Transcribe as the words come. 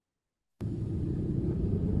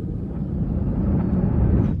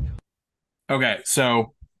Okay,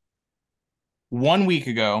 so 1 week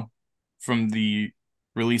ago from the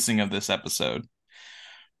releasing of this episode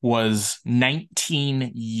was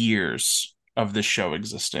 19 years of this show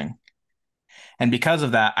existing. And because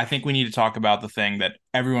of that, I think we need to talk about the thing that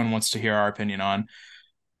everyone wants to hear our opinion on: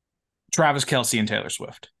 Travis Kelce and Taylor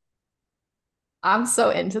Swift. I'm so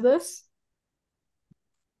into this.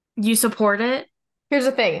 You support it? Here's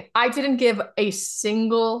the thing. I didn't give a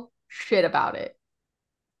single shit about it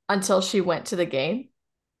until she went to the game.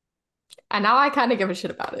 And now I kind of give a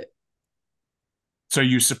shit about it. So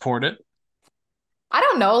you support it? I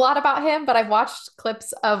don't know a lot about him, but I've watched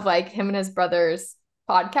clips of like him and his brother's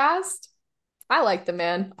podcast. I like the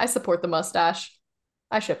man. I support the mustache.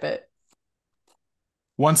 I ship it.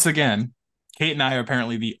 Once again, Kate and I are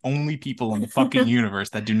apparently the only people in the fucking universe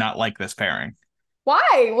that do not like this pairing.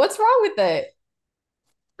 Why? What's wrong with it?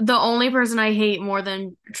 The only person I hate more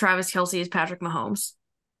than Travis Kelce is Patrick Mahomes.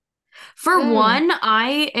 For Mm. one,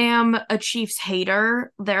 I am a Chiefs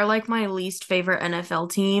hater. They're like my least favorite NFL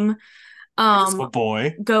team. Oh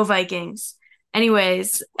boy. Go Vikings.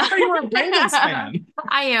 Anyways, Are you a Bengals fan?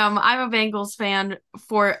 I am. I'm a Bengals fan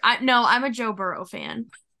no, I'm a Joe Burrow fan.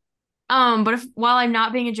 But while I'm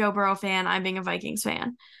not being a Joe Burrow fan, I'm being a Vikings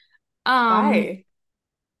fan. Um, Why?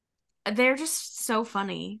 they're just so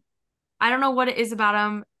funny. I don't know what it is about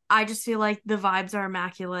them. I just feel like the vibes are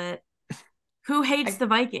immaculate. Who hates I the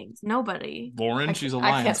Vikings? Nobody. Lauren, I, she's a I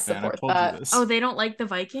can't Lions fan. I've support told you that. this. Oh, they don't like the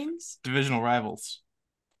Vikings? Divisional rivals.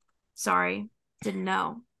 Sorry. Didn't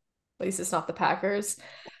know. At least it's not the Packers.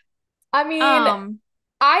 I mean, Um,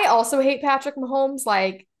 I also hate Patrick Mahomes.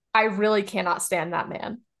 Like, I really cannot stand that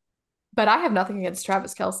man. But I have nothing against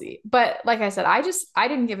Travis Kelce. But like I said, I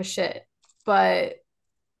didn't give a shit. But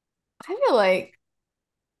I feel like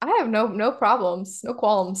I have no problems, no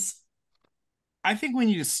qualms. I think we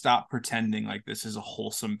need to stop pretending like this is a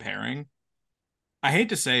wholesome pairing. I hate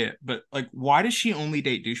to say it, but like, why does she only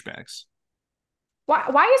date douchebags?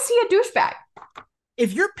 Why is he a douchebag?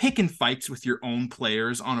 If you're picking fights with your own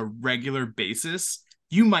players on a regular basis,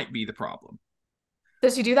 you might be the problem.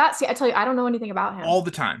 Does he do that? See, I tell you, I don't know anything about him. All the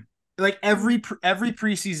time. Like every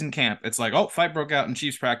preseason camp, it's like, oh, fight broke out in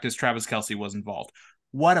Chiefs practice. Travis Kelce was involved.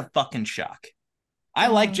 What a fucking shock! I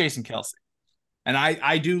like Mm. Jason Kelce, and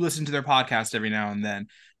I do listen to their podcast every now and then.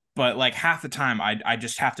 But like half the time, I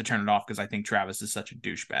just have to turn it off because I think Travis is such a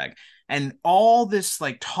douchebag. And all this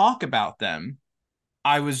like talk about them,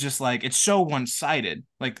 I was just like, it's so one sided.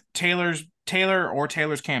 Like Taylor's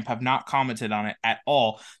camp have not commented on it at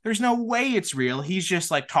all. There's no way it's real. He's just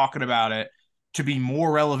like talking about it to be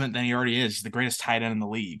more relevant than he already is. He's the greatest tight end in the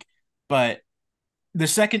league. But the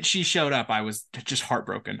second she showed up, I was just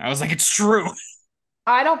heartbroken. I was like, it's true.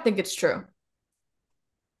 I don't think it's true.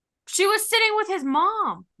 she was sitting with his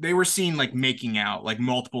mom. They were seen like making out. Like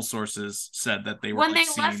multiple sources said that they were When like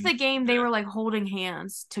they left the seen. game, they Yeah. were like holding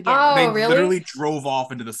hands They Oh, together. really? literally drove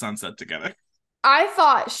off into the sunset together. I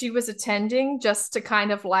thought she was attending just to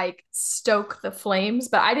kind of like stoke the flames,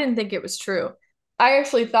 but I didn't think it was true. I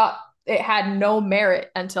actually thought it had no merit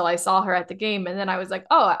until I saw her at the game, and then I was like,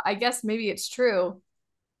 oh, I guess maybe it's true.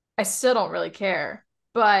 I still don't really care.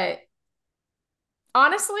 But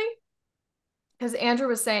honestly, because Andrew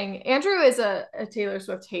was saying, Andrew is a Taylor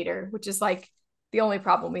Swift hater, which is like the only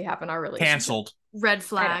problem we have in our relationship. Canceled. Red I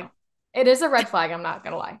flag. know. It is a red flag, I'm not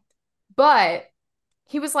gonna lie. But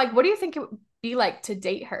he was like, what do you think it would be like to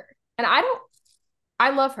date her? And I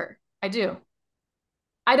love her. I do.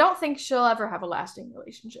 I don't think she'll ever have a lasting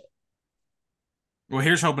relationship. Well,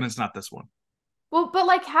 here's hoping it's not this one. Well, but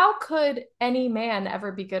like, how could any man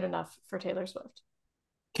ever be good enough for Taylor Swift?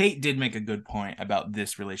 Kate did make a good point about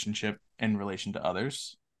this relationship in relation to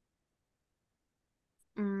others.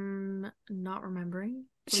 Not remembering.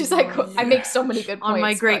 She's Please like, I remind me. make so many good On my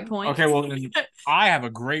points, great but points. Okay, well, then I have a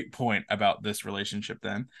great point about this relationship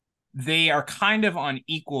then. They are kind of on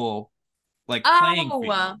equal, like, playing Oh,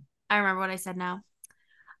 field. I remember what I said now.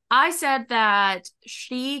 I said that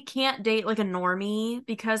she can't date like a normie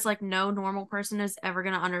because like no normal person is ever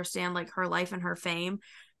gonna understand like her life and her fame.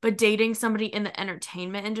 But dating somebody in the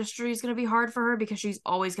entertainment industry is gonna be hard for her because she's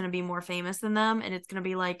always gonna be more famous than them, and it's gonna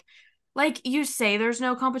be like you say there's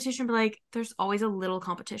no competition, but like there's always a little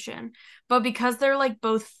competition. But because they're like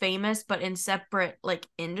both famous but in separate like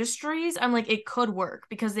industries, I'm like it could work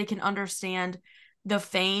because they can understand the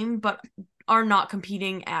fame but are not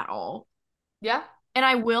competing at all. yeah. And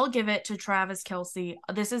I will give it to Travis Kelce.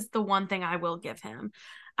 This is the one thing I will give him.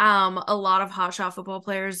 A lot of hotshot football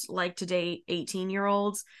players like to date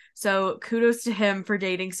 18-year-olds. So kudos to him for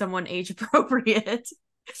dating someone age appropriate.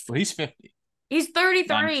 Well, he's 50. He's No, I'm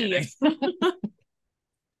 33. kidding.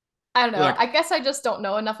 I don't know. Look, I guess I just don't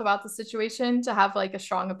know enough about the situation to have like a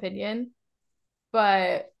strong opinion,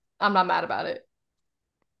 but I'm not mad about it.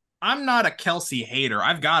 I'm not a Kelsey hater.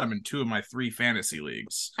 I've got him in 2 of my 3 fantasy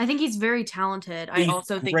leagues. I think he's very talented. I He's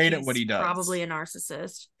also think great at what he's he does. probably a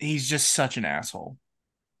narcissist. He's just such an asshole.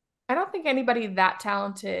 I don't think anybody that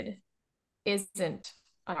talented isn't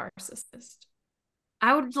a narcissist.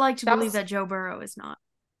 I would like to That believe was that Joe Burrow is not.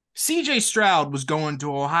 CJ Stroud was going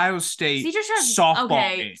to Ohio State CJ Stroud, softball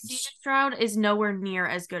okay, games. CJ Stroud is nowhere near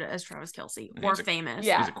as good as Travis Kelce or famous.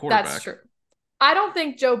 yeah, He's a quarterback. that's true. I don't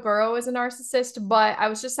think Joe Burrow is a narcissist, but I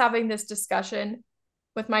was just having this discussion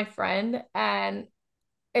with my friend, and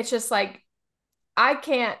it's just like I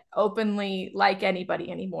can't openly like anybody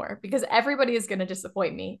anymore because everybody is going to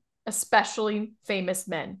disappoint me, especially famous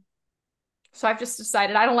men. So I've just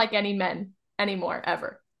decided I don't like any men anymore,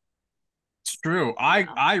 ever. It's true.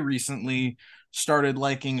 I recently started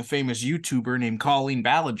liking a famous YouTuber named Colleen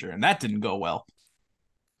Ballinger, and that didn't go well.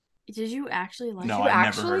 Did you actually like No, her? I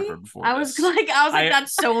never heard of her before. I was like,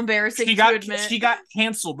 that's so embarrassing to admit. She got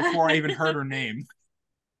canceled before I even heard her name.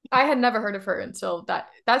 I had never heard of her until that.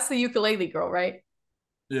 That's the ukulele girl, right?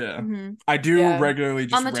 Yeah. Mm-hmm. I do Yeah. regularly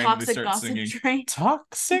just On the randomly toxic start gossip singing. train.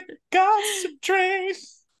 Toxic gossip train.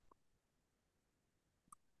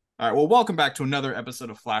 All right, well, welcome back to another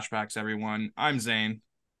episode of Flashbacks, everyone. I'm Zane.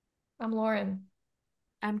 I'm Lauren.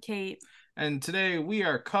 I'm Kate. And today we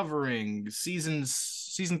are covering season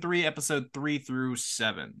 3, episode 3 through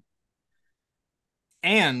 7.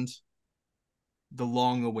 And the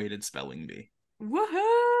long-awaited spelling bee.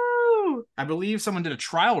 Woohoo! I believe someone did a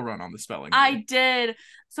trial run on the spelling bee. I did.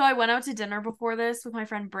 So I went out to dinner before this with my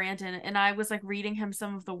friend Brandon, and I was like reading him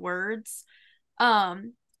some of the words.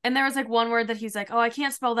 And there was like one word that he's like, oh, I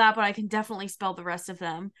can't spell that, but I can definitely spell the rest of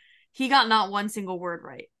them. He got not one single word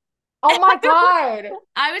right. Oh my God.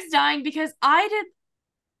 I was dying because I did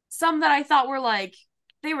some that I thought were like,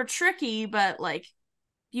 they were tricky, but like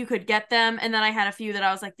you could get them. And then I had a few that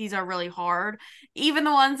I was like, these are really hard. Even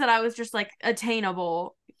the ones that I was just like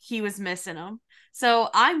attainable, he was missing them. So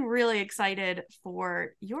I'm really excited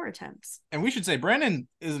for your attempts. And we should say Brandon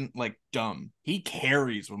isn't like dumb. He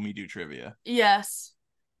carries when we do trivia. Yes.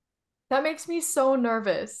 That makes me so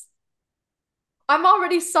nervous. I'm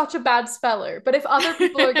already such a bad speller, but if other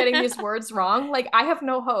people are getting these words wrong, like I have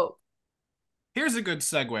no hope. Here's a good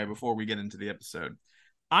segue before we get into the episode.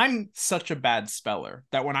 I'm such a bad speller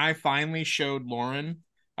that when I finally showed Lauren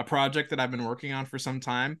a project that I've been working on for some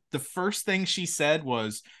time, the first thing she said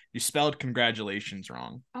was, you spelled congratulations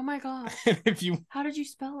wrong. Oh my God. How did you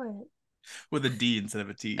spell it? With a D instead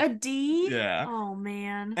of a T. A D? Yeah. Oh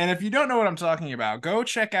man. And if you don't know what I'm talking about, go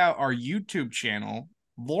check out our YouTube channel,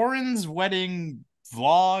 Lauren's Wedding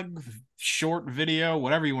Vlog, short video,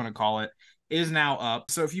 whatever you want to call it, is now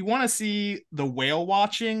up. So if you want to see the whale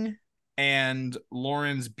watching and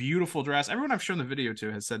Lauren's beautiful dress, everyone I've shown the video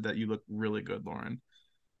to has said that you look really good, Lauren.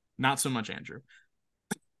 Not so much Andrew.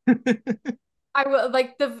 I will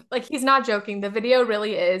like he's not joking. The video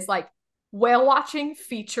really is like whale watching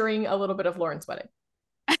featuring a little bit of Lauren's wedding.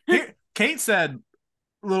 Kate said,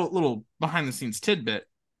 little behind the scenes tidbit,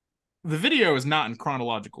 the video is not in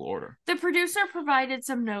chronological order. The producer provided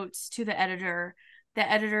some notes to the editor. The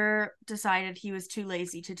editor decided he was too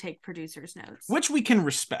lazy to take producer's notes. Which we can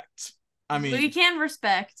respect. I mean, we can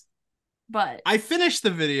respect, but I finished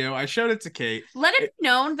the video. I showed it to Kate. Let it be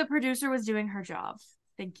known the producer was doing her job.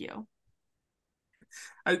 Thank you.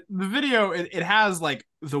 The video, it has like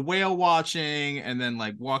the whale watching and then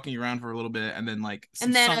like walking around for a little bit and then like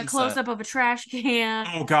and then sunset. A close-up of a trash can.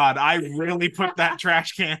 Oh God, I really put that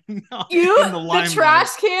trash can in the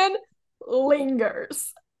trash can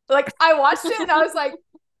lingers. Like I watched it and I was like,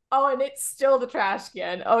 oh, and it's still the trash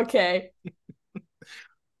can. Okay.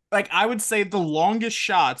 Like I would say the longest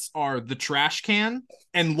shots are the trash can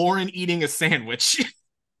and Lauren eating a sandwich.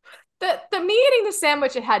 the me eating the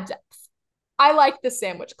sandwich, it had depth. I like the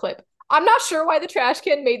sandwich clip. I'm not sure why the trash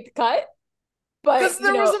can made the cut, but because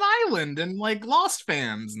there was an island and like Lost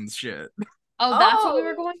fans and shit. Oh, that's what we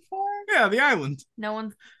were going for? Yeah, the island. No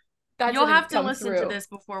one. That You'll have to listen through. to this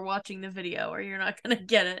before watching the video, or you're not gonna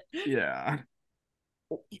get it. Yeah.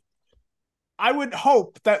 I would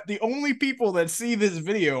hope that the only people that see this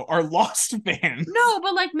video are Lost fans. No,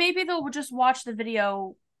 but like maybe they'll just watch the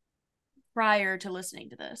video prior to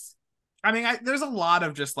listening to this. I mean, there's a lot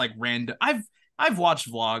of just like random. I've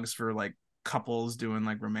watched vlogs for like couples doing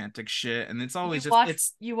like romantic shit, and it's always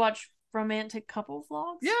you watch romantic couple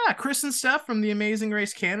vlogs. Yeah, Chris and Steph from The Amazing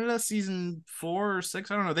Race Canada season 4 or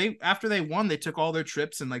 6. I don't know. They after they won, they took all their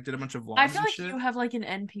trips and like did a bunch of vlogs. I feel like shit. You have like an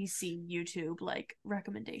NPC YouTube like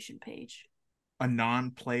recommendation page. A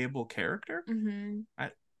non-playable character. Mm-hmm.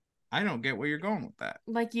 I don't get where you're going with that.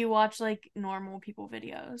 Like you watch like normal people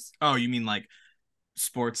videos. Oh, you mean like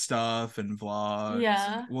sports stuff and vlogs?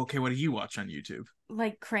 Yeah. Well, okay, what do you watch on YouTube?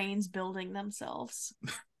 Like cranes building themselves.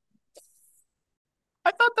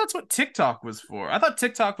 I thought that's what TikTok was for. I thought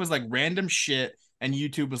TikTok was like random shit and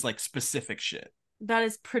YouTube was like specific shit. That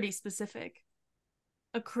is pretty specific.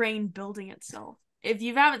 A crane building itself. If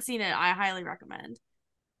you haven't seen it, I highly recommend.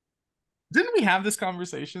 Didn't we have this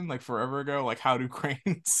conversation like forever ago? Like, how do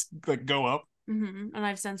cranes like go up? And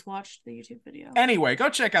I've since watched the YouTube video. Anyway, go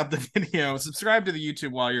check out the video. Subscribe to the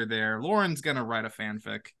YouTube while you're there. Lauren's gonna write a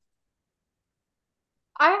fanfic.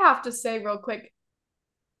 I have to say real quick,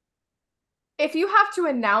 if you have to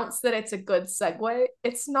announce that it's a good segue,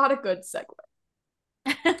 it's not a good segue.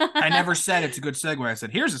 I never said it's a good segue. I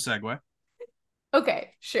said, here's a segue.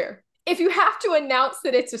 Okay, sure. If you have to announce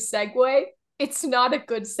that it's a segue, it's not a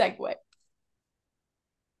good segue.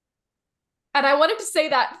 And I wanted to say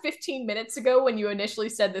that 15 minutes ago when you initially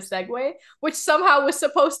said the segue, which somehow was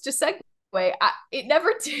supposed to segue. It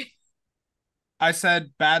never did. I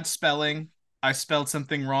said bad spelling. I spelled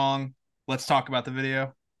something wrong. Let's talk about the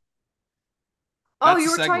video. Oh, That's you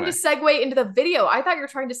a were trying to segue. segue into the video. I thought you were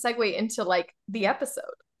trying to segue into like the episode.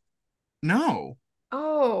 No.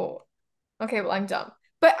 Oh, okay. Well, I'm dumb.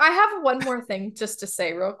 But I have one more thing just to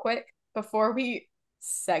say real quick before we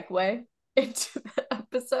segue into the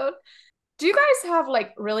episode. Do you guys have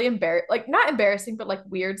like really like not embarrassing, but like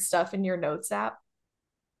weird stuff in your notes app?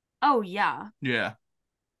 Oh, yeah. Yeah.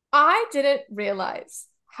 I didn't realize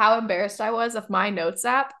how embarrassed I was of my notes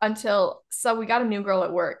app until we got a new girl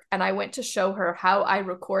at work and I went to show her how I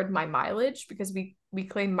record my mileage because we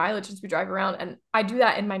claim mileage as we drive around and I do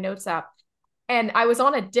that in my notes app. And I was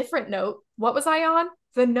on a different note. What was I on?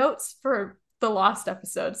 The notes for the lost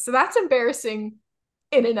episode. So that's embarrassing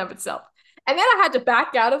in and of itself. And then I had to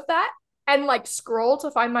back out of that and like scroll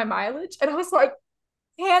to find my mileage. And I was like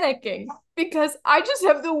panicking because I just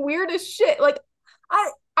have the weirdest shit. Like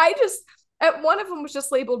I just at one of them was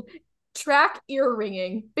just labeled track ear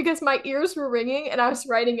ringing because my ears were ringing and I was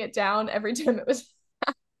writing it down every time it was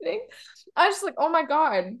happening. I was just like, oh my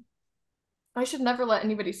God, I should never let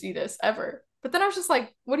anybody see this ever. But then I was just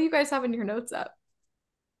like, what do you guys have in your notes app?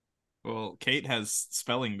 Well, Kate has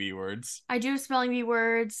spelling bee words. I do spelling bee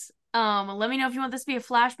words. Let me know if you want this to be a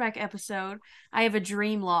flashback episode. I have a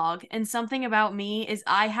dream log, and something about me is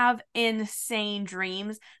I have insane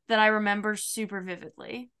dreams that I remember super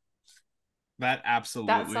vividly. That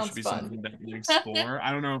absolutely should be fun. something that we explore.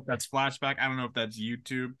 I don't know if that's flashback. I don't know if that's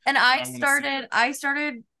YouTube. And I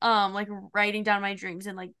started like writing down my dreams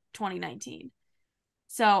in like 2019.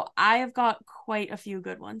 So I have got quite a few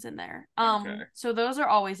good ones in there. Okay. So those are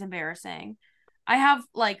always embarrassing. I have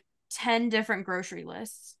like 10 different grocery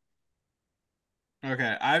lists.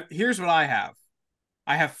 Okay, here's what I have.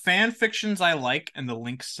 I have fan fictions I like and the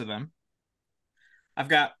links to them. I've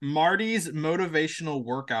got Marty's motivational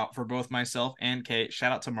workout for both myself and Kate.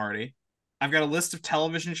 Shout out to Marty. I've got a list of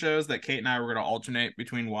television shows that Kate and I were going to alternate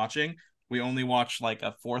between watching. We only watched like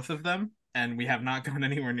a fourth of them, and we have not gone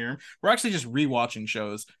anywhere near them. We're actually just rewatching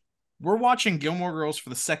shows. We're watching Gilmore Girls for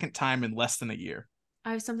the second time in less than a year.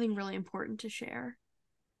 I have something really important to share.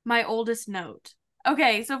 My oldest note.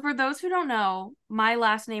 Okay, so for those who don't know, my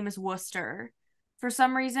last name is Worcester. For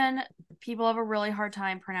some reason, people have a really hard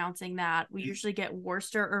time pronouncing that. We usually get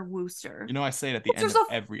Worcester or Wooster. You know, I say it at the end of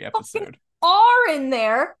every episode. R in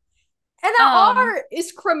there, and that R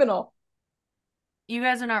is criminal. You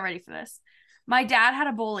guys are not ready for this. My dad had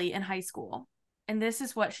a bully in high school, and this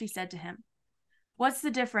is what she said to him. What's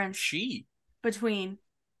the difference between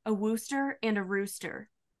a Wooster and a rooster?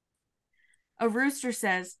 A rooster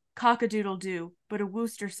says, cock-a-doodle-doo, but a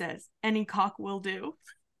Wooster says, any cock will do.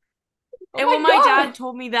 And when my dad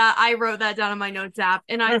told me that, I wrote that down in my notes app,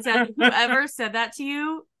 and I said, whoever said that to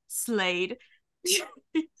you, slayed.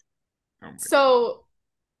 So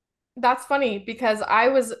that's funny because I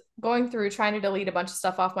was going through trying to delete a bunch of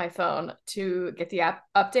stuff off my phone to get the app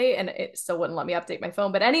update, and it still wouldn't let me update my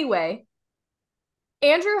phone. But anyway,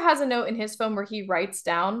 Andrew has a note in his phone where he writes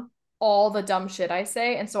down all the dumb shit I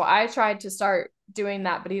say. And so I tried to start doing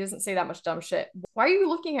that, but he doesn't say that much dumb shit. Why are you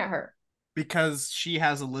looking at her? Because she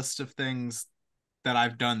has a list of things that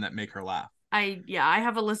I've done that make her laugh. I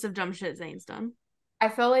have a list of dumb shit Zane's done. I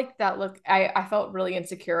felt like that look, I felt really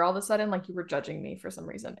insecure all of a sudden, like you were judging me for some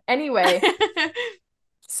reason. Anyway,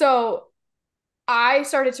 so I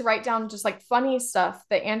started to write down just like funny stuff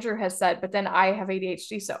that Andrew has said, but then I have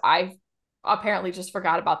ADHD, so I apparently just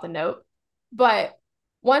forgot about the note. But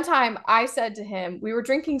One time I said to him, we were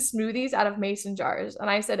drinking smoothies out of mason jars. And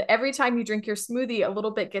I said, every time you drink your smoothie, a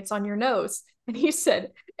little bit gets on your nose. And he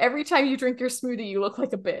said, every time you drink your smoothie, you look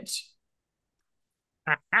like a bitch.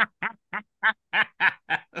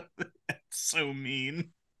 That's so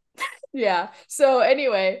mean. Yeah. So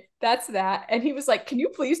anyway, that's that. And he was like, can you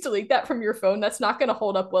please delete that from your phone? That's not going to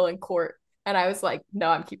hold up well in court. And I was like, no,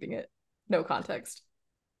 I'm keeping it. No context.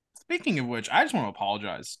 Speaking of which, I just want to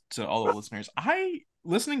apologize to all the listeners.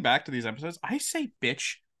 Listening back to these episodes, I say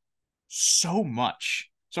bitch so much.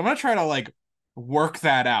 So I'm gonna try to like work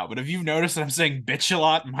that out. But if you've noticed that I'm saying bitch a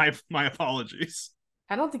lot, my apologies.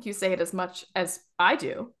 I don't think you say it as much as I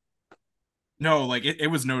do. No, like it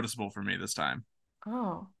was noticeable for me this time.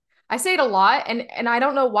 Oh. I say it a lot and I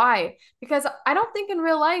don't know why because I don't think in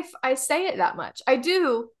real life I say it that much. I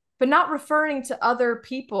do, but not referring to other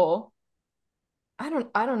people. I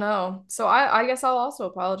don't know. So I guess I'll also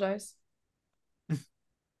apologize.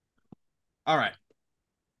 All right.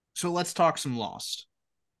 So let's talk some Lost.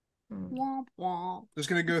 Womp womp. Just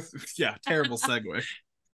gonna go through yeah, terrible segue.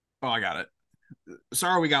 Oh, I got it.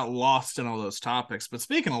 Sorry we got lost in all those topics, but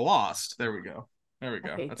speaking of Lost, there we go. There we I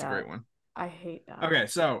go. hate That's that. a great one. I hate that. Okay,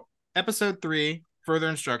 so episode 3, further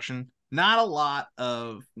instruction. Not a lot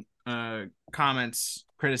of comments,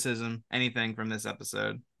 criticism, anything from this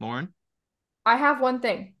episode. Lauren? I have one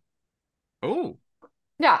thing. Oh,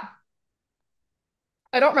 Yeah.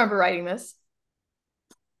 I don't remember writing this.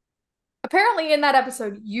 Apparently in that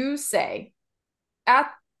episode you say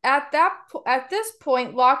at at this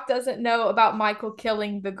point Locke doesn't know about Michael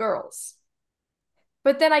killing the girls.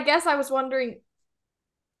 But then I guess I was wondering,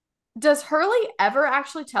 does Hurley ever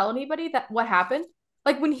actually tell anybody that what happened?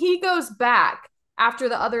 Like when he goes back after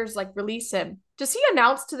the others like release him, does he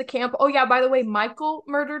announce to the camp, "Oh yeah, by the way, Michael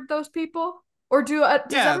murdered those people?" Or does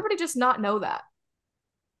yeah, everybody just not know that?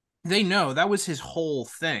 they know that was his whole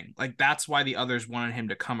thing. Like that's why the others wanted him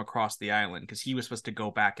to come across the island because he was supposed to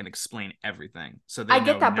go back and explain everything. So they I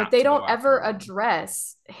get know that, but not they to don't go after ever everyone.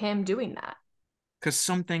 address him doing that. Because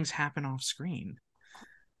some things happen off screen.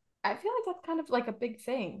 I feel like that's kind of like a big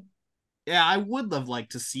thing. Yeah, I would have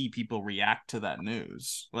liked to see people react to that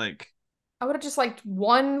news. Like, I would have just liked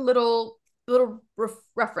one little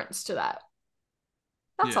reference to that.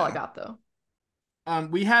 That's all I yeah. got though.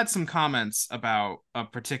 We had some comments about a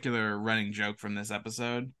particular running joke from this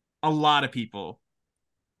episode. A lot of people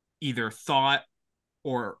either thought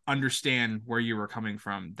or understand where you were coming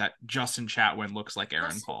from that Justin Chatwin looks like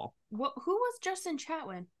Aaron Paul. Who was Justin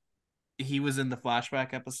Chatwin? He was in the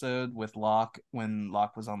flashback episode with Locke when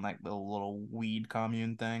Locke was on like the little weed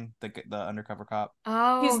commune thing, the undercover cop. He's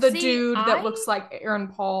Oh, the see, dude that looks like Aaron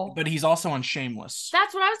Paul. But he's also on Shameless.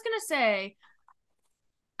 that's what I was gonna say.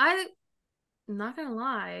 I'm not gonna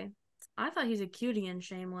lie. I thought he's a cutie in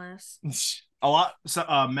Shameless. A lot. So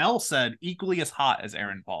Mel said equally as hot as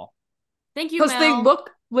Aaron Paul. Thank you, Because they Mel.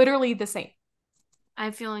 look literally the same.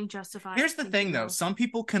 I'm feeling justified. Here's the Thank thing, you, though. Mel. Some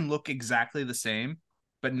people can look exactly the same,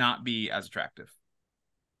 but not be as attractive.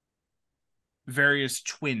 Various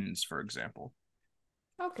twins, for example.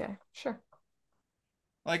 Okay, sure.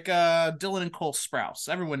 Like Dylan and Cole Sprouse.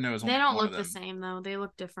 Everyone knows They don't one look of the them. same though. They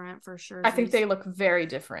look different for sure. I think they look very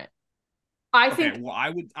different. I Okay, think well,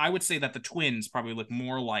 I would say that the twins probably look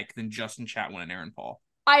more alike than Justin Chatwin and Aaron Paul.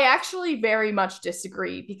 I actually very much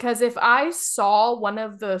disagree because if I saw one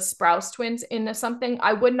of the Sprouse twins in something,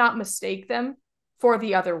 I would not mistake them for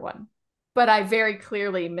the other one. But I very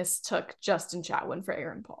clearly mistook Justin Chatwin for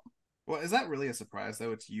Aaron Paul. Well, is that really a surprise,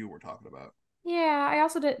 though? It's you we're talking about. Yeah, I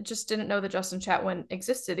also just didn't know that Justin Chatwin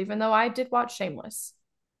existed, even though I did watch Shameless.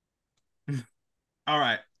 All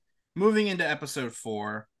right. Moving into episode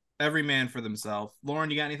 4, Every Man for Themselves.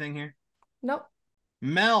 Lauren, you got anything here? Nope.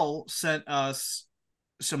 Mel sent us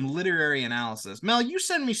some literary analysis. Mel, you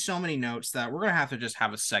send me so many notes that we're going to have to just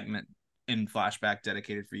have a segment in Flashback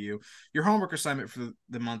dedicated for you. Your homework assignment for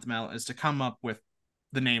the month, Mel, is to come up with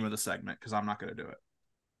the name of the segment because I'm not going to do it.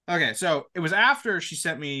 Okay, so it was after she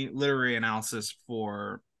sent me literary analysis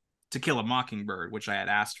for To Kill a Mockingbird, which I had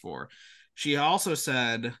asked for. She also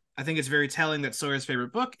said, I think it's very telling that Sawyer's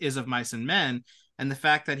favorite book is Of Mice and Men, and the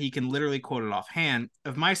fact that he can literally quote it offhand.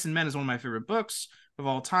 Of Mice and Men is one of my favorite books of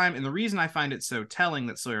all time, and the reason I find it so telling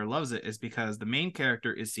that Sawyer loves it is because the main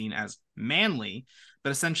character is seen as manly, but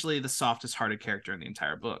essentially the softest hearted character in the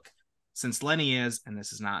entire book. Since Lenny is, and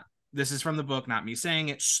this is from the book, not me saying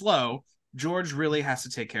it, slow, George really has to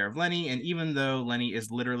take care of Lenny, and even though Lenny is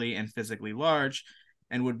literally and physically large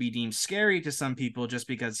and would be deemed scary to some people just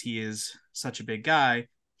because he is such a big guy,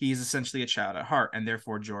 he is essentially a child at heart, and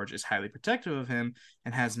therefore George is highly protective of him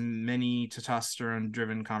and has many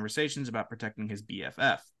testosterone-driven conversations about protecting his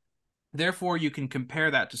BFF. Therefore, you can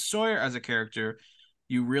compare that to Sawyer as a character.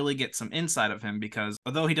 You really get some insight of him because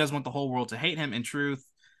although he does want the whole world to hate him, in truth,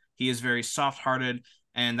 he is very soft-hearted.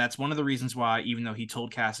 And that's one of the reasons why, even though he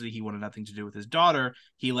told Cassidy he wanted nothing to do with his daughter,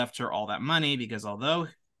 he left her all that money because although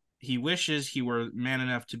he wishes he were man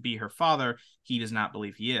enough to be her father, he does not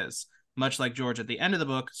believe he is. Much like George at the end of the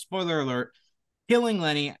book, spoiler alert, killing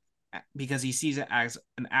Lenny because he sees it as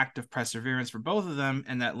an act of perseverance for both of them,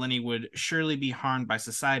 and that Lenny would surely be harmed by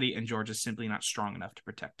society, and George is simply not strong enough to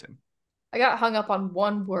protect him. I got hung up on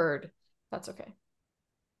one word. That's okay.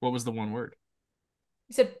 What was the one word?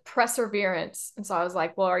 You said perseverance. And so I was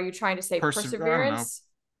like, well, are you trying to say perseverance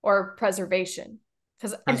or preservation?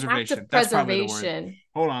 Because an act of That's probably the word. preservation.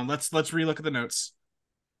 Hold on, let's relook at the notes.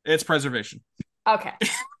 It's preservation. Okay.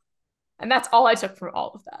 And that's all I took from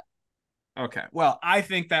all of that. Okay. Well, I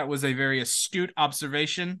think that was a very astute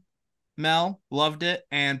observation. Mel, loved it.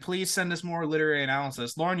 And please send us more literary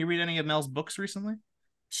analysis. Lauren, you read any of Mel's books recently?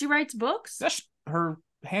 She writes books? Her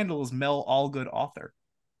handle is Mel Allgood Author.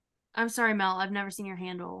 I'm sorry, Mel. I've never seen your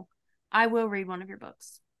handle. I will read one of your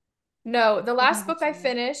books. No, the last book I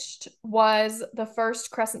finished was the first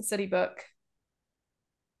Crescent City book.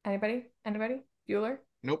 Anybody? Bueller?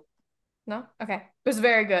 Nope. No? Okay. It was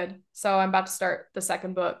very good. So I'm about to start the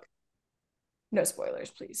second book. No spoilers,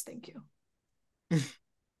 please. Thank you.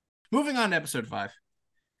 Moving on to episode 5.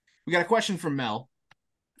 We got a question from Mel.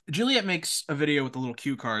 Juliet makes a video with the little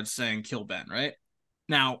cue cards saying kill Ben, right?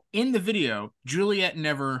 Now, in the video, Juliet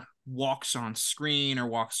never walks on screen or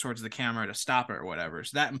walks towards the camera to stop it or whatever.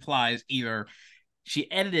 So that implies either she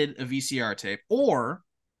edited a VCR tape or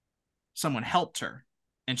someone helped her.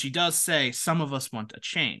 And she does say some of us want a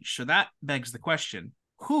change. So that begs the question,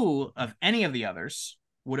 who of any of the others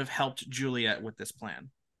would have helped Juliet with this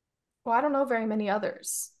plan? Well, I don't know very many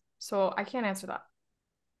others, so I can't answer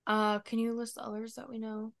that. Can you list the others that we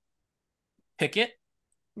know? Pickett?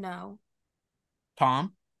 No.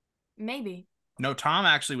 Tom? Maybe. No, Tom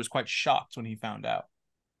actually was quite shocked when he found out.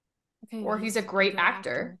 Okay, or he's a great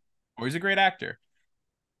actor. Or he's a great actor.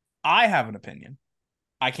 I have an opinion.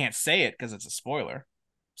 I can't say it because it's a spoiler.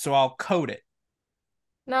 So I'll code it.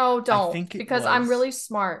 No, don't. Because I'm really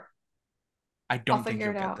smart. I don't think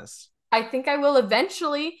you'll get this. I think I will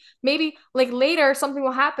eventually. Maybe like later something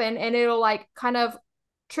will happen and it'll like kind of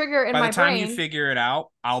trigger in my brain. By the time you figure it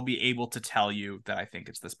out, I'll be able to tell you that I think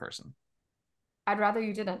it's this person. I'd rather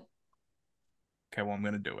you didn't. Okay, well, I'm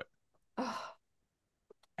going to do it.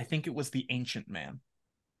 I think it was the Ancient Man.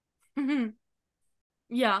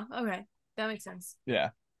 Yeah, okay. That makes sense. Yeah.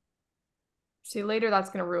 See, later that's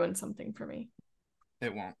going to ruin something for me.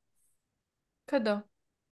 It won't. Could though.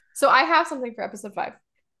 So I have something for episode 5.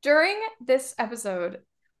 During this episode,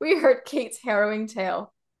 we heard Kate's harrowing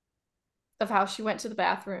tale of how she went to the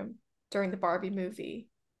bathroom during the Barbie movie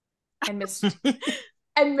and missed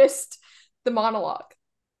and missed the monologue.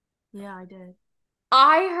 Yeah, I did.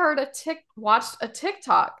 I watched a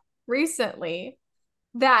TikTok recently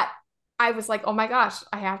that I was like, oh my gosh,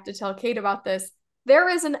 I have to tell Kate about this. There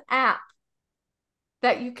is an app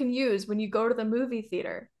that you can use when you go to the movie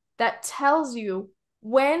theater that tells you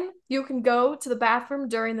when you can go to the bathroom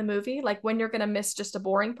during the movie, like when you're going to miss just a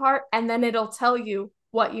boring part, and then it'll tell you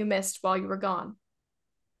what you missed while you were gone.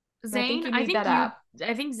 Zane, I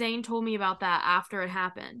think Zane told me about that after it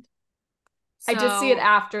happened. So, I did see it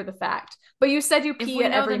after the fact, but you said you pee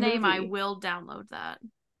at every movie. If we know the name, I will download that.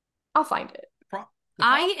 I'll find it.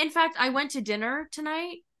 I went to dinner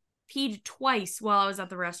tonight, peed twice while I was at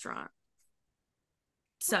the restaurant.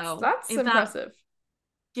 So that's impressive. That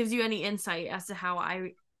gives you any insight as to how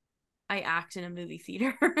I act in a movie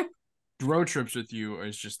theater. Road trips with you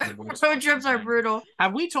is just the worst. Road trips are brutal.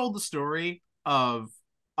 Have we told the story of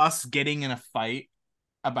us getting in a fight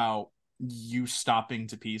about you stopping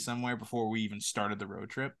to pee somewhere before we even started the road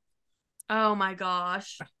trip? Oh my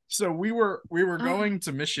gosh. So we were going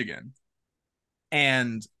to Michigan,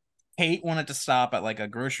 and Kate wanted to stop at like a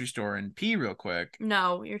grocery store and pee real quick.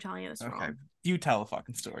 No, you're telling us wrong. Okay, you tell a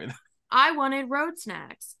fucking story. I wanted road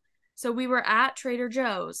snacks. So we were at Trader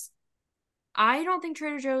Joe's. I don't think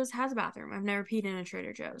Trader Joe's has a bathroom. I've never peed in a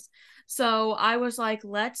Trader Joe's. So I was like,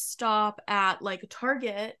 let's stop at like a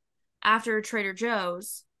Target after Trader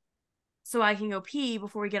Joe's so I can go pee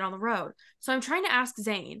before we get on the road. So I'm trying to ask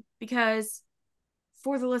Zane, because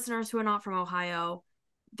for the listeners who are not from Ohio,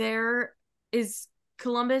 there is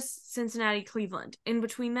Columbus, Cincinnati, Cleveland. In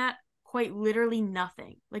between that, quite literally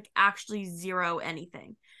nothing. Like actually zero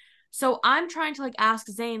anything. So I'm trying to like ask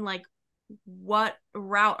Zane, like, what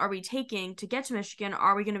route are we taking to get to Michigan?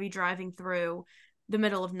 Are we going to be driving through the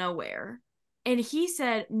middle of nowhere? And he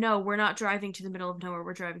said, no, we're not driving to the middle of nowhere.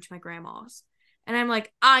 We're driving to my grandma's. And I'm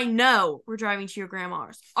like, I know we're driving to your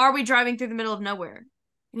grandma's. Are we driving through the middle of nowhere?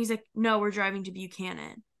 And he's like, no, we're driving to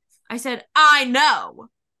Buchanan. I said, I know.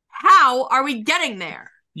 How are we getting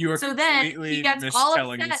there? You are so then completely he gets all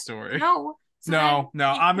mistelling the upset. story. No. So no, then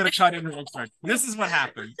I'm going to cut in real quick. This is what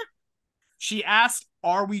happened. She asked,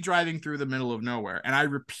 are we driving through the middle of nowhere? And I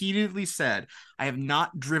repeatedly said, I have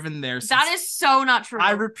not driven there since. That is so not true.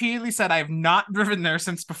 I repeatedly said, I have not driven there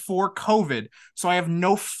since before COVID, so I have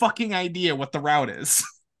no fucking idea what the route is.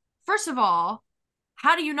 First of all,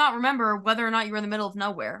 how do you not remember whether or not you were in the middle of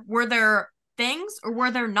nowhere? Were there things or were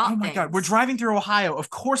there not things? Oh my God, we're driving through Ohio. Of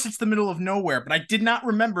course it's the middle of nowhere, but I did not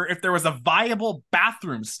remember if there was a viable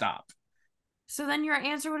bathroom stop. So then your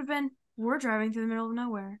answer would have been, we're driving through the middle of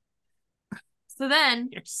nowhere. So then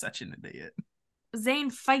You're such an idiot. Zane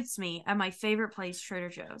fights me at my favorite place, Trader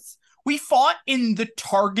Joe's. We fought in the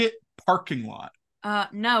Target parking lot.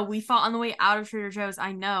 No, we fought on the way out of Trader Joe's.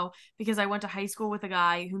 I know, because I went to high school with a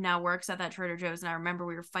guy who now works at that Trader Joe's, and I remember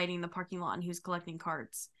we were fighting in the parking lot and he was collecting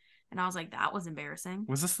carts. And I was like, that was embarrassing.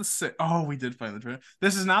 Was this the Oh, we did fight in the Trader.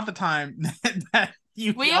 This is not the time that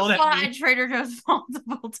you we yelled have at fought me. at Trader Joe's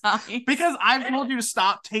multiple times. Because I've told you to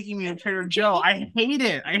stop taking me to Trader Joe. I hate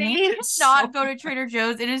it. I hate it. Not go to Trader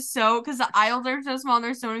Joe's. It is so, because the aisles are so small and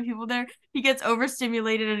there's so many people there. He gets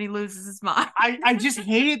overstimulated and he loses his mind. I just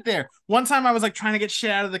hate it there. One time I was like trying to get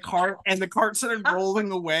shit out of the cart and the cart started rolling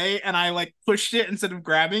away and I like pushed it instead of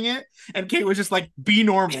grabbing it. And Kate was just like, be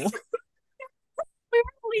normal. We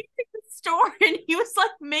were leaving the store and he was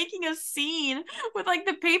like making a scene with like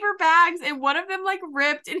the paper bags and one of them like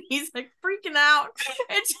ripped and he's like freaking out.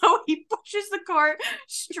 And so he pushes the cart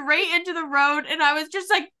straight into the road and I was just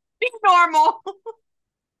like, be normal.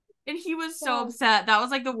 And he was so upset. That was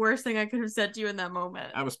like the worst thing I could have said to you in that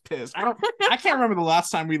moment. I was pissed. I can't remember the last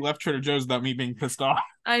time we left Trader Joe's without me being pissed off.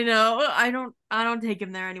 I know. I don't take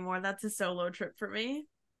him there anymore. That's a solo trip for me.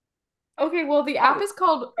 Okay, well the app is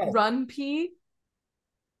called Run P.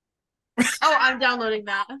 Oh, I'm downloading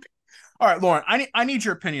that. All right, Lauren, I need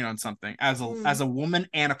your opinion on something as a woman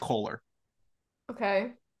and a Kohler.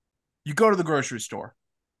 Okay. You go to the grocery store.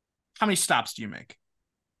 How many stops do you make?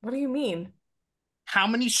 What do you mean? How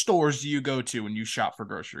many stores do you go to when you shop for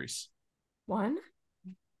groceries? One?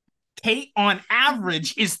 Kate, on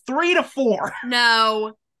average, is 3 to 4.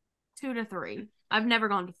 No, 2 to 3. I've never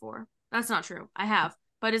gone to 4. That's not true. I have,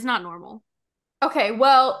 but it's not normal. Okay,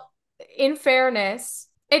 well, in fairness,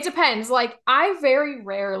 it depends. Like, I very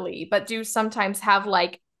rarely, but do sometimes have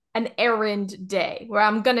like an errand day where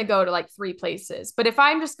I'm gonna go to like 3 places. But if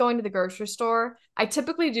I'm just going to the grocery store, I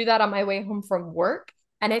typically do that on my way home from work,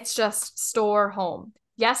 and it's just store home.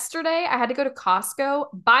 Yesterday, I had to go to Costco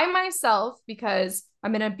by myself because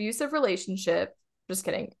I'm in an abusive relationship. Just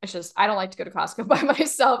kidding. It's just, I don't like to go to Costco by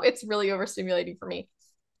myself. It's really overstimulating for me.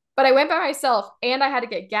 But I went by myself and I had to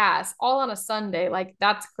get gas all on a Sunday. Like,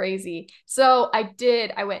 that's crazy. So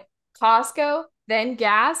I went Costco, then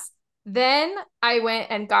gas. Then I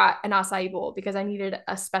went and got an acai bowl because I needed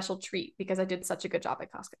a special treat because I did such a good job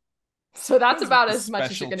at Costco. So that's about as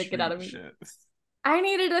much as you're going to get out of me. Shit. I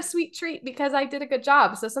needed a sweet treat because I did a good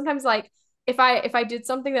job. So sometimes like if I did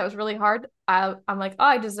something that was really hard, I'm like, oh,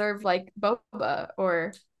 I deserve like boba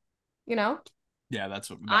or, you know. Yeah, that's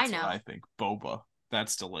what I know. What I think. Boba.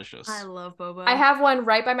 That's delicious. I love boba. I have one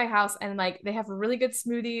right by my house and like they have really good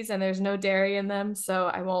smoothies and there's no dairy in them, so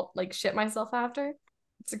I won't like shit myself after.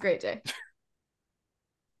 It's a great day.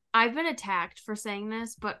 I've been attacked for saying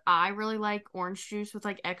this, but I really like orange juice with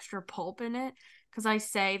like extra pulp in it because I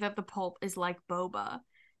say that the pulp is like boba.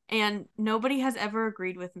 And nobody has ever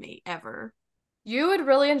agreed with me, ever. You would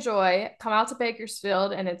really enjoy come out to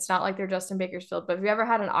Bakersfield, and it's not like they're just in Bakersfield, but have you ever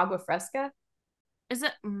had an agua fresca? Is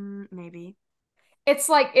it? Maybe. It's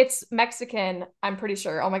like, it's Mexican, I'm pretty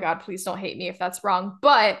sure. Oh my God, please don't hate me if that's wrong.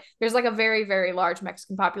 But there's like a very, very large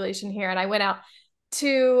Mexican population here. And I went out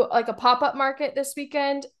to like a pop-up market this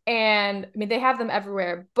weekend. And I mean, they have them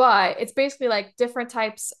everywhere, but it's basically like different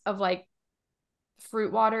types of like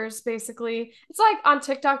fruit waters, basically. It's like on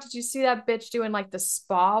TikTok, did you see that bitch doing like the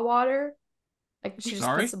spa water? Like she just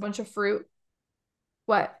puts a bunch of fruit.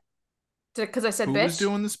 What? Because I said Who bitch? was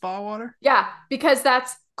doing the spa water? Yeah, because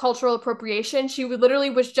that's cultural appropriation. She literally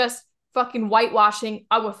was just fucking whitewashing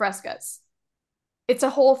agua frescas. It's a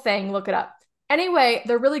whole thing. Look it up. Anyway,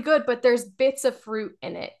 they're really good, but there's bits of fruit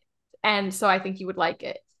in it. And so I think you would like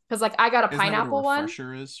it. Because like I got a pineapple one.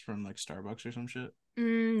 Refresher is from like Starbucks or some shit?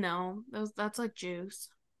 No, that's like juice.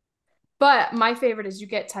 But my favorite is you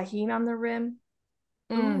get tahini on the rim.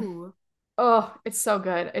 Ooh. Oh, it's so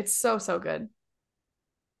good. It's so, so good.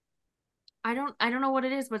 I don't know what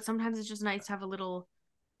it is, but sometimes it's just nice to have a little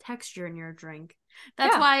texture in your drink.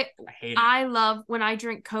 That's Yeah. why I hate it. I love when I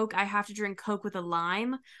drink Coke, I have to drink Coke with a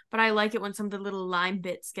lime, but I like it when some of the little lime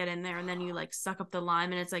bits get in there and then you like suck up the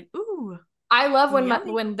lime and it's like, ooh. I love when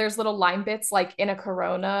Yummy. when there's little lime bits like in a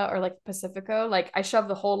Corona or like Pacifico. Like I shove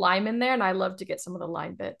the whole lime in there and I love to get some of the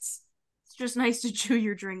lime bits. It's just nice to chew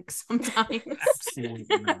your drink sometimes.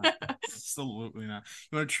 Absolutely not. Absolutely not.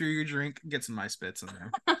 You want to chew your drink? Get some ice bits in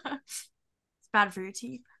there. It's bad for your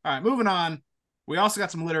teeth. All right, moving on. We also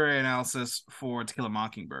got some literary analysis for To Kill a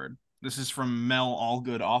Mockingbird. This is from Mel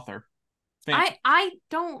Allgood, author. I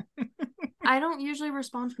don't usually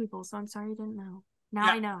respond to people, so I'm sorry you didn't know. Now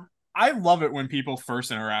Yeah. I know. I love it when people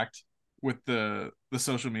first interact with the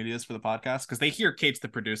social medias for the podcast because they hear Kate's the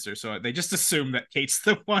producer, so they just assume that Kate's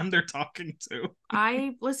the one they're talking to.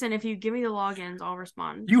 I listen, if you give me the logins, I'll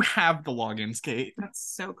respond. You have the logins, Kate. That's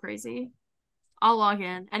so crazy. I'll log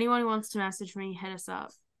in. Anyone who wants to message me, hit us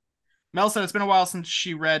up. Mel said it's been a while since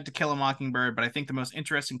she read To Kill a Mockingbird, but I think the most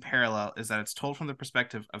interesting parallel is that it's told from the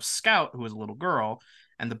perspective of Scout, who is a little girl,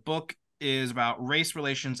 and the book is about race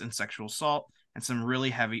relations and sexual assault and some really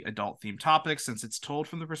heavy adult-themed topics. Since it's told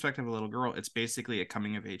from the perspective of a little girl, it's basically a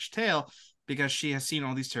coming-of-age tale because she has seen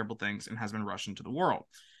all these terrible things and has been rushed into the world.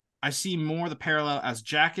 I see more the parallel as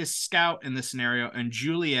Jack is Scout in this scenario, and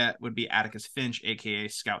Juliet would be Atticus Finch, aka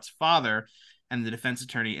Scout's father, and the defense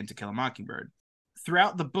attorney in To Kill a Mockingbird.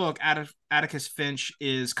 Throughout the book, Atticus Finch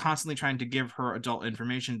is constantly trying to give her adult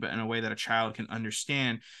information, but in a way that a child can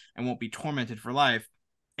understand and won't be tormented for life.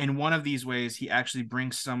 In one of these ways, he actually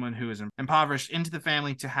brings someone who is impoverished into the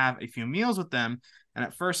family to have a few meals with them. And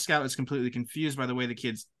at first, Scout is completely confused by the way the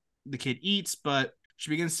kid eats, but she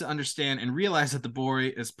begins to understand and realize that the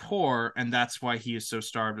boy is poor, and that's why he is so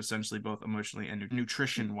starved, essentially, both emotionally and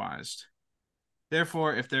nutrition-wise.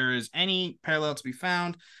 Therefore, if there is any parallel to be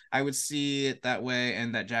found, I would see it that way,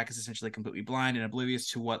 and that Jack is essentially completely blind and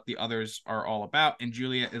oblivious to what the others are all about, and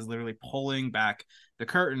Juliet is literally pulling back the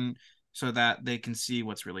curtain so that they can see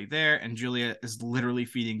what's really there, and Juliet is literally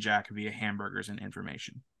feeding Jack via hamburgers and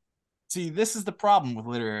information. See, this is the problem with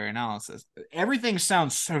literary analysis. Everything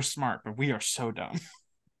sounds so smart, but we are so dumb.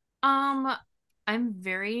 I'm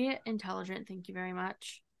very intelligent, thank you very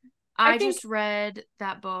much. I just read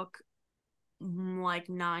that book like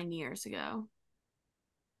 9 years ago.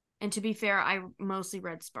 And to be fair, I mostly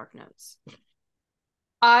read Spark Notes.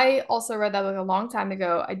 I also read that book a long time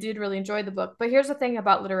ago. I did really enjoy the book. But here's the thing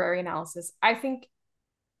about literary analysis. I think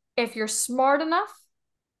if you're smart enough,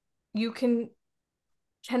 you can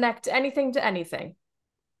connect anything to anything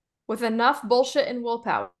with enough bullshit and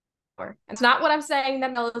willpower. And it's not what I'm saying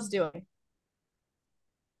that Mel is doing.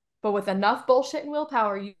 But with enough bullshit and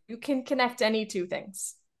willpower, you can connect any two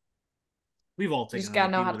things. We've all taken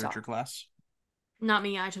an IP literature class. Not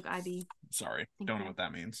me, I took IB. Sorry, don't know what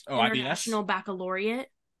that means. Oh, International Baccalaureate.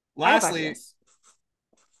 Lastly,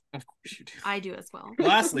 of course you do. I do as well.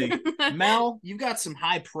 Lastly, Mel, you've got some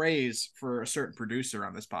high praise for a certain producer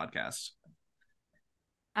on this podcast.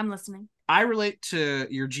 I'm listening. I relate to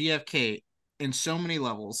your GFK in so many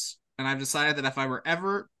levels, and I've decided that if I were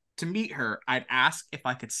ever to meet her, I'd ask if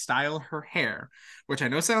I could style her hair, which I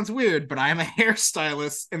know sounds weird, but I am a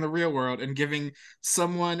hairstylist in the real world, and giving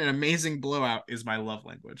someone an amazing blowout is my love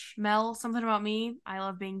language. Mel, something about me, I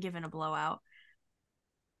love being given a blowout.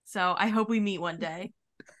 So I hope we meet one day.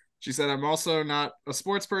 She said, I'm also not a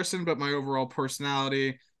sports person, but my overall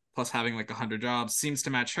personality, plus having like 100 jobs, seems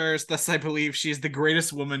to match hers. Thus, I believe she is the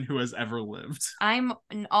greatest woman who has ever lived. I'm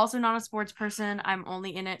also not a sports person. I'm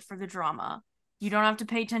only in it for the drama. You don't have to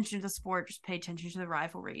pay attention to the sport, just pay attention to the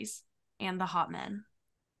rivalries and the hot men.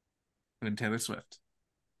 And Taylor Swift.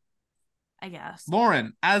 I guess.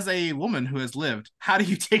 Lauren, as a woman who has lived, how do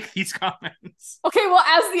you take these comments? Okay, well,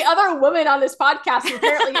 as the other woman on this podcast who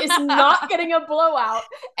apparently is not getting a blowout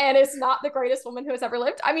and is not the greatest woman who has ever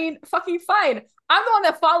lived, I mean, fucking fine. I'm the one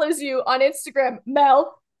that follows you on Instagram,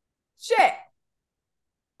 Mel. Shit.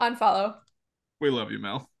 Unfollow. We love you,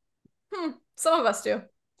 Mel. Some of us do.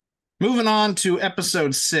 Moving on to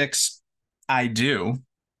episode 6, I Do.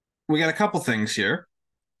 We got a couple things here.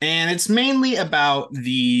 And it's mainly about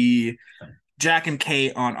the Jack and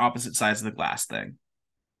Kate on opposite sides of the glass thing.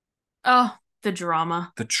 Oh, the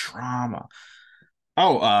drama. The drama.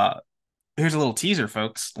 Oh, here's a little teaser,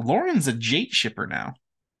 folks. Lauren's a Jake shipper now.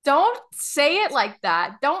 Don't say it like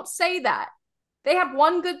that. Don't say that. They had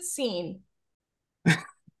one good scene.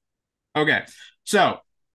 Okay, so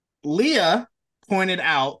Leah pointed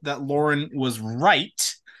out that Lauren was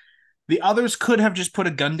right. The others could have just put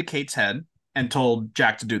a gun to Kate's head and told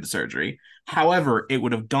Jack to do the surgery. However, it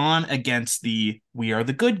would have gone against the "we are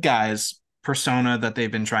the good guys" persona that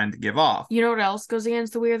they've been trying to give off. You know what else goes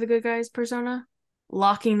against the "we are the good guys" persona?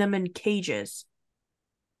 locking them in cages.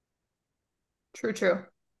 True.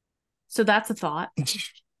 So that's a thought.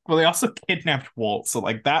 Well, they also kidnapped Walt, so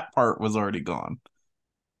like that part was already gone.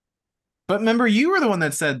 But remember, you were the one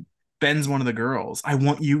that said Ben's one of the girls. I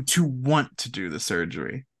want you to want to do the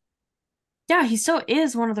surgery. Yeah, he still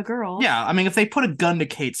is one of the girls. Yeah, I mean, if they put a gun to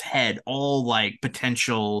Kate's head, all like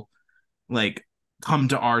potential like come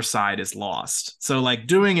to our side is lost. So like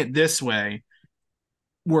doing it this way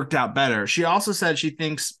worked out better. She also said she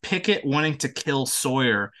thinks Pickett wanting to kill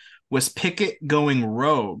Sawyer was Pickett going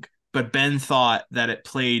rogue, but Ben thought that it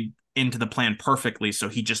played into the plan perfectly, so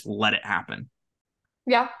he just let it happen.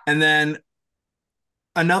 Yeah. And then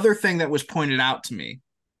another thing that was pointed out to me,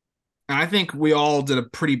 and I think we all did a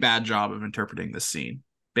pretty bad job of interpreting this scene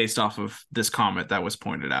based off of this comment that was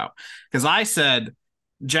pointed out. Because I said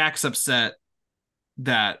Jack's upset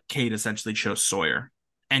that Kate essentially chose Sawyer.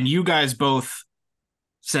 And you guys both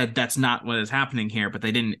said that's not what is happening here, but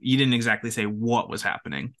you didn't exactly say what was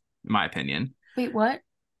happening, in my opinion. Wait, what?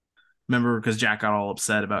 Remember, because Jack got all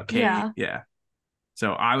upset about Kate? Yeah.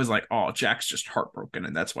 So I was like, oh, Jack's just heartbroken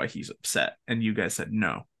and that's why he's upset. And you guys said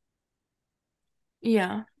no.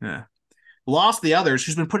 Yeah. Lost the Others,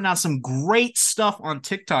 who's been putting out some great stuff on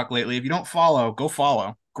TikTok lately. If you don't follow, go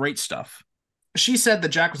follow. Great stuff. She said that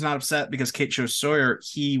Jack was not upset because Kate chose Sawyer.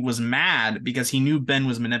 He was mad because he knew Ben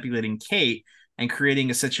was manipulating Kate and creating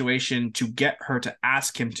a situation to get her to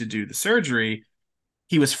ask him to do the surgery.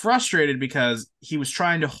 He was frustrated because he was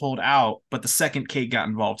trying to hold out, but the second Kate got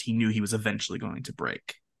involved, he knew he was eventually going to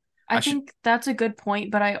break. I think that's a good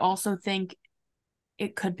point, but I also think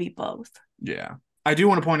it could be both. Yeah. I do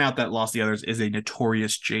want to point out that Lost the Others is a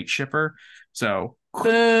notorious Jake shipper. So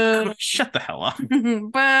shut the hell up.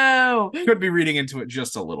 Boo. Could be reading into it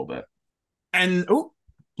just a little bit. And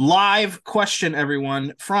live question,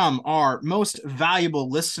 everyone, from our most valuable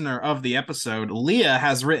listener of the episode. Leah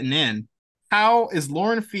has written in, how is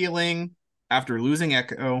Lauren feeling after losing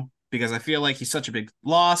Echo? Because I feel like he's such a big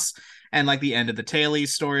loss, and like the end of the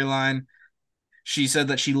Tailies storyline. She said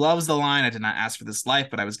that she loves the line, I did not ask for this life,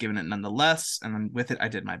 but I was given it nonetheless, and then with it, I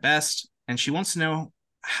did my best. And she wants to know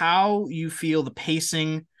how you feel the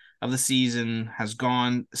pacing of the season has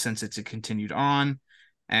gone since it's continued on.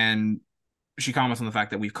 And she comments on the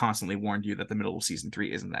fact that we've constantly warned you that the middle of season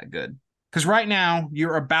 3 isn't that good. Because right now,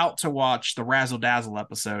 you're about to watch the Razzle Dazzle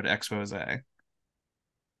episode, Expose.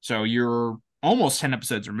 So you're almost 10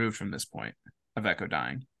 episodes removed from this point of Echo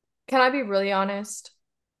dying. Can I be really honest?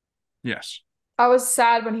 Yes. I was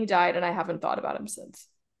sad when he died, and I haven't thought about him since.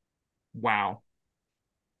 Wow.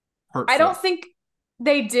 Hurtful. I don't think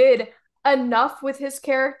they did enough with his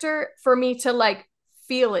character for me to like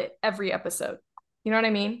feel it every episode. You know what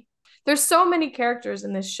I mean? There's so many characters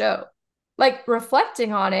in this show. Like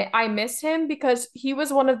reflecting on it, I miss him because he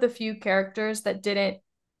was one of the few characters that didn't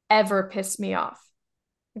ever piss me off.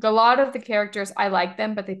 Like a lot of the characters, I like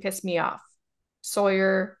them, but they piss me off.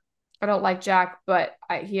 Sawyer, I don't like Jack, but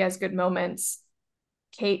he has good moments.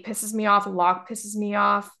 Kate pisses me off. Locke pisses me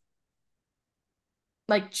off.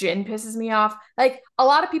 Like Jin pisses me off. Like a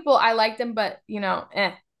lot of people, I like them, but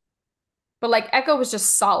eh. But like Echo was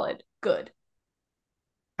just solid, good.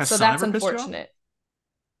 So that's unfortunate.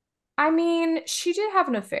 I mean, she did have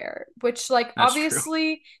an affair, which like that's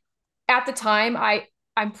obviously true. At the time,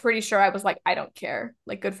 I'm pretty sure I was like, I don't care.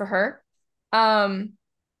 Like good for her.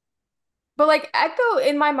 But like Echo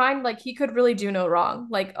in my mind, like he could really do no wrong.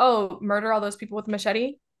 Like, oh, murder all those people with a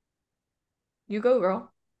machete. You go, girl.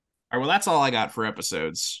 All right, well, that's all I got for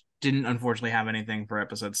episodes. Didn't unfortunately have anything for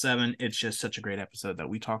episode 7. It's just such a great episode that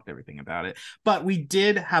we talked everything about it. But we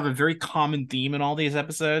did have a very common theme in all these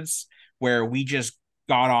episodes where we just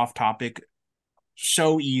got off topic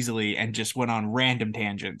so easily and just went on random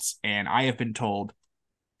tangents. And I have been told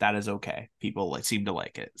that is okay. People seem to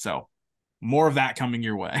like it. So more of that coming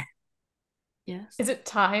your way. Yes. Is it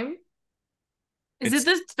time? Is it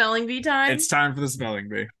the spelling bee time? It's time for the spelling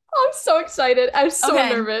bee. Oh, I'm so excited. I'm so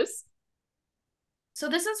nervous. So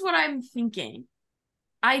this is what I'm thinking.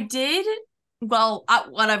 What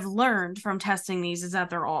I've learned from testing these is that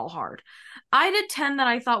they're all hard. I did 10 that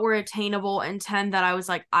I thought were attainable and 10 that I was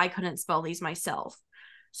like, I couldn't spell these myself.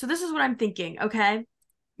 So this is what I'm thinking, okay?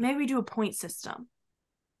 Maybe we do a point system.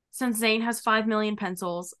 Since Zane has 5 million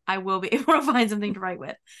pencils, I will be able to find something to write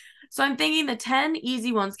with. So I'm thinking the 10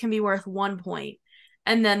 easy ones can be worth 1 point,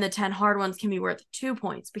 and then the 10 hard ones can be worth 2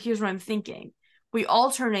 points. But here's what I'm thinking. We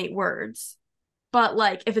alternate words, but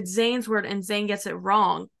like if it's Zane's word and Zane gets it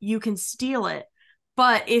wrong, you can steal it.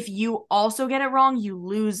 But if you also get it wrong, you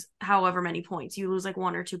lose however many points. You lose like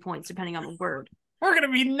 1 or 2 points depending on the word. We're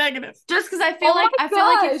gonna be negative. Just because I feel like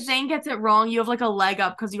if Zane gets it wrong, you have like a leg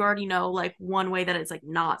up because you already know like one way that it's like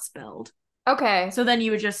not spelled. Okay. So then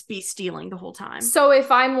you would just be stealing the whole time. So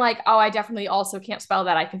if I'm like, oh, I definitely also can't spell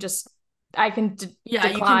that, I can yeah,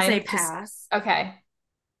 decline. you can say pass. Okay.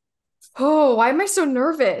 Oh, why am I so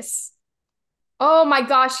nervous? Oh my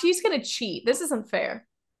gosh, he's gonna cheat. This isn't fair.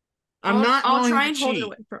 I'll try and hold it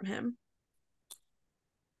away from him.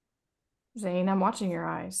 Zane, I'm watching your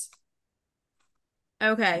eyes.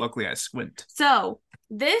 Okay. Luckily, I squint. So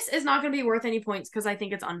this is not going to be worth any points because I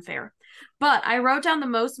think it's unfair. But I wrote down the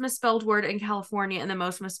most misspelled word in California and the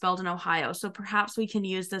most misspelled in Ohio. So perhaps we can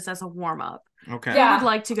use this as a warm-up. Okay. Who would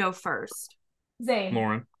like to go first? Zane.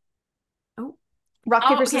 Lauren. Oh. Rock,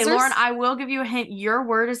 paper, scissors? Okay, Lauren, I will give you a hint. Your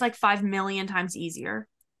word is like 5 million times easier.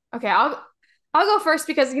 Okay, I'll go first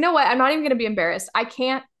because you know what? I'm not even going to be embarrassed. I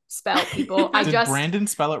can't spell people. Did Brandon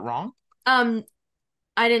spell it wrong? I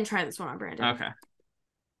didn't try this one on Brandon. Okay.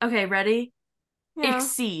 Okay, ready? Yeah.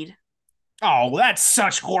 Exceed. Oh, that's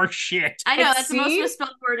such horse shit. I know, that's the most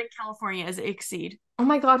misspelled word in California is exceed. Oh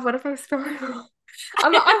my god, what if I spell it wrong?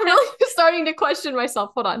 I'm really starting to question myself.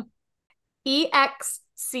 Hold on.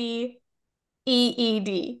 EXCEED.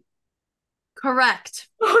 Correct.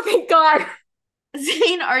 Oh, thank God.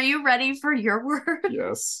 Zane, are you ready for your word?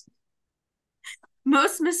 Yes.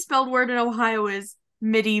 Most misspelled word in Ohio is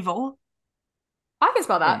medieval. I can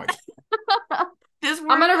spell that. This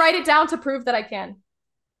word, I'm gonna write it down to prove that I can.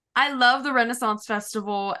 I love the Renaissance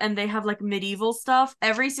Festival and they have like medieval stuff.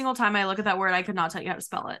 Every single time I look at that word, I could not tell you how to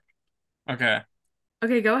spell it. Okay.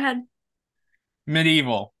 Okay, go ahead.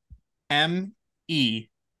 Medieval.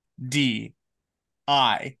 MEDI.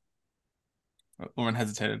 Lauren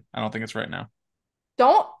hesitated. I don't think it's right now.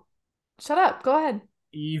 Don't shut up. Go ahead.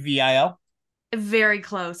 EVIL. Very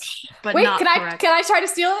close, but wait. Not Can correct. I try to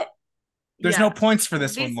steal it? There's no points for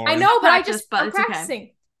this one, Lauren. I know, but it's I'm practicing.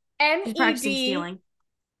 Okay. He's practicing stealing.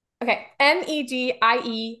 Okay,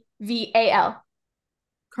 MEDIEVAL.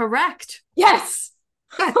 Correct. Yes.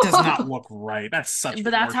 That does not look right. That's such. But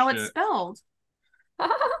that's how it's spelled.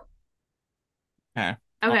 Okay.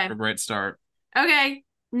 Okay. A great start. Okay.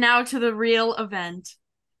 Now to the real event.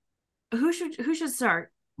 Who should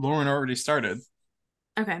start? Lauren already started.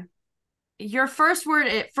 Okay. Your first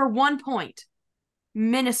word for 1 point.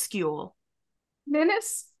 Minuscule.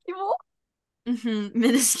 Minuscule.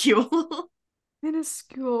 Minuscule.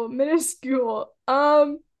 Minuscule.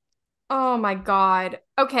 Oh my God.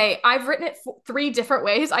 Okay, I've written it 3 different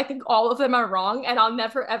ways. I think all of them are wrong, and I'll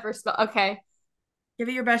never ever spell. Okay. Give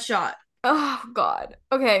it your best shot. Oh God.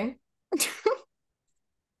 Okay.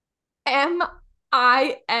 MINESCUEL.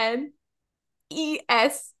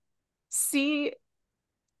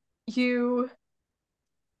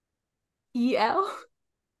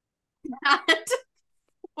 That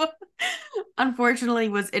unfortunately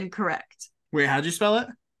was incorrect. Wait, how'd you spell it?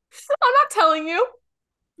 I'm not telling you.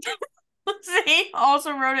 Zane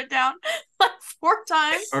also wrote it down like 4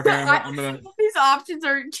 times. Okay, I'm gonna. These options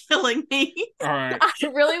are killing me. All right. I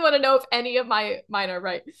really want to know if any of mine are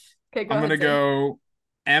right. Okay, go ahead. I'm gonna go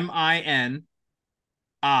MINI.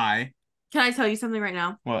 Can I tell you something right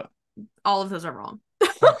now? What? All of those are wrong.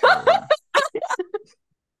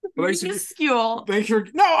 Minuscule.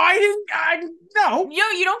 No, I didn't. No. Yo,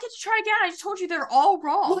 you don't get to try again. I just told you they're all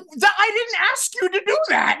wrong. Well, I didn't ask you to do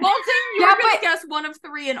that. Well, then you were going to guess 1 of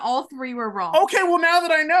 3, and all 3 were wrong. Okay, well, now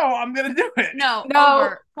that I know, I'm going to do it. No,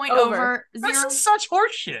 over. Point over. 0. This is such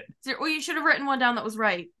horseshit. 0. Well, you should have written one down that was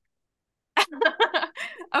right.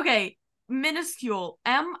 Okay, minuscule.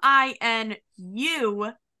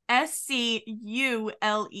 MINUSCULE.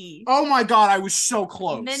 Oh my God, I was so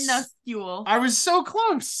close. Minuscule. I was so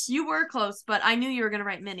close. You were close, but I knew you were going to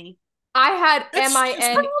write mini. I had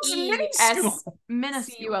Minuscule.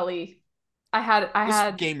 I had.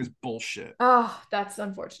 This game is bullshit. Oh, that's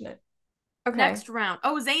unfortunate. Okay. Next round.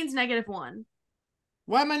 Oh, Zane's -1.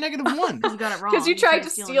 Why am I -1? Because you got it wrong. Because you tried to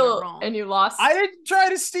steal and you lost. I didn't try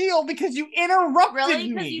to steal because you interrupted me. Really?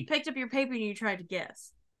 Because you picked up your paper and you tried to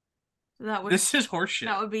guess. So that would. This is horseshit.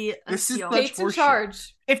 That would be a steal. Kate's in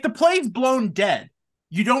charge. If the play's blown dead,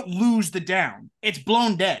 you don't lose the down. It's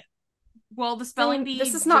blown dead. Well, the spelling bee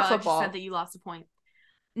this is not judge football. said that you lost a point.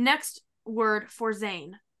 Next word for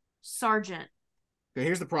Zane. Sergeant. Okay,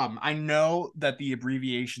 here's the problem. I know that the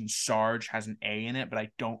abbreviation Sarge has an A in it, but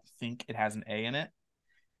I don't think it has an A in it.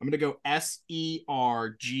 I'm going to go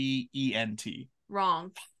SERGENT.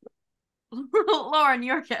 Wrong. Lauren,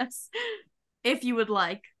 your guess. If you would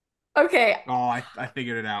like. Okay. Oh, I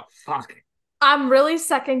figured it out. Fuck. I'm really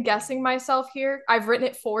second guessing myself here. I've written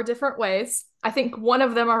it 4 different ways. I think one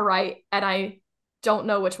of them are right, and I don't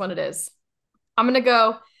know which one it is. I'm going to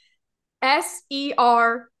go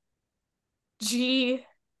Sergeant.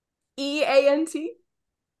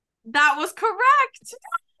 That was correct.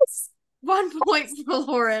 1 point for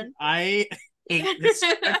Lauren. I hate this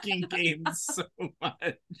fucking game so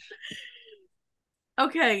much.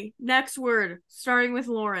 Okay, next word, starting with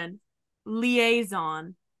Lauren.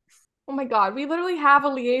 Liaison. Oh my God, we literally have a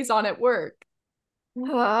liaison at work.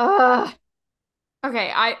 Ugh.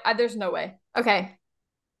 Okay, I there's no way. Okay.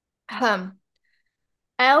 Liason.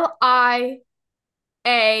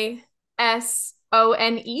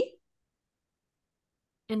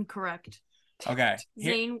 Incorrect. Okay.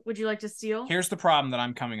 Zane, would you like to steal? Here's the problem that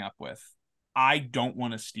I'm coming up with. I don't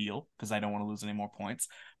want to steal because I don't want to lose any more points,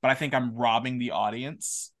 but I think I'm robbing the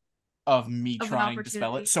audience of me trying to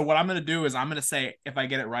spell it. So what I'm going to do is I'm going to say, if I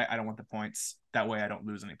get it right, I don't want the points. That way I don't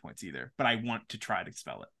lose any points either, but I want to try to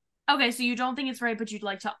spell it. Okay, so you don't think it's right, but you'd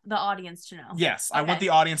like the audience to know. Yes, okay. I want the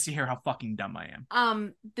audience to hear how fucking dumb I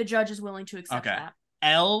am. The judge is willing to accept that.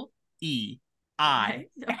 L-E-I.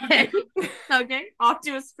 Okay, off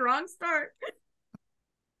to a strong start.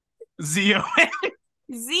 Z-O-N.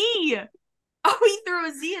 Z. Oh, he threw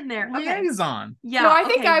a Z in there. Okay. Liaison. Yeah. No, I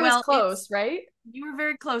think I was close, right? You were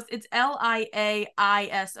very close. It's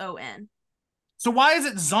Liaison. So why is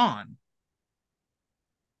it Zon?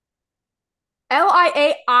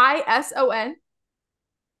 Liaison?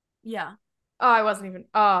 Yeah. Oh, I wasn't even.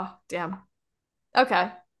 Oh, damn.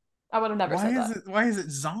 Okay. I would have never said that. Why is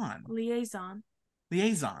it Zon? Liaison.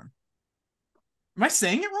 Liaison. Am I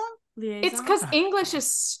saying it wrong? Liaison? It's because English is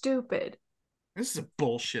stupid. This is a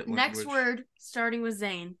bullshit language. Next word, starting with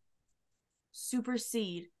Zane.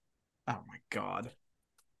 Supersede. Oh my God.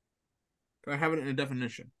 Can I have it in a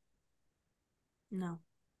definition? No.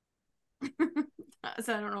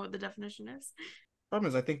 So I don't know what the definition is. Problem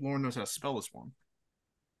is, I think Lauren knows how to spell this one.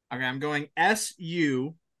 Okay, I'm going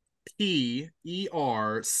Supercede.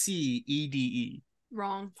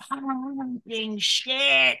 Wrong. Fucking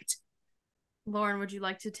shit. Lauren, would you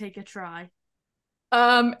like to take a try?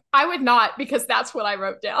 I would not, because that's what I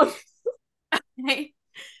wrote down. Okay.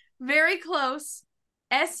 Very close.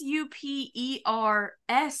 Supersede.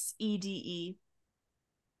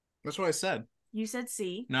 That's what I said. You said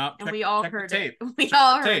C. No, and we all heard it. We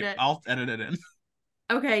all heard it. I'll edit it in.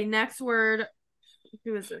 Okay, next word.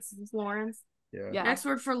 Who is this? Is this Lauren's? Yeah. Next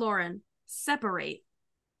word for Lauren. Separate.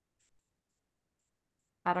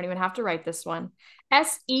 I don't even have to write this one.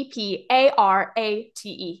 Separate.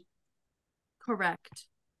 Correct.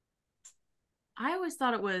 I always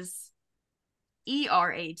thought it was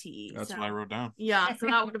ERATE. That's what I wrote down. Yeah, so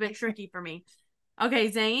that would have been tricky for me.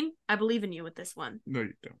 Okay, Zane, I believe in you with this one. No,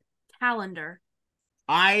 you don't. Calendar.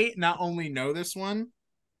 I not only know this one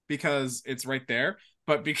because it's right there,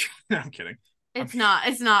 but because no, I'm kidding. It's not.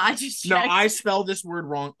 I just checked. No, I spell this word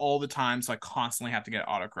wrong all the time, so I constantly have to get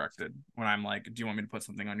autocorrected when I'm like, do you want me to put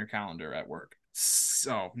something on your calendar at work?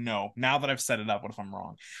 So no. Now that I've set it up, what if I'm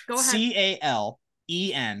wrong? Go ahead.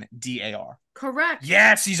 CALENDAR. Correct.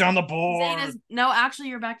 Yes, he's on the board. No, actually,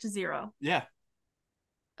 you're back to 0. Yeah.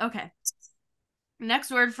 Okay. Next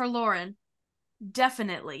word for Lauren.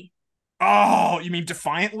 Definitely. Oh, you mean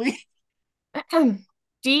defiantly?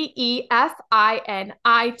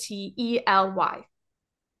 DEFINITELY.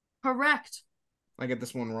 Correct. I get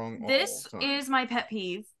this one wrong. This is my pet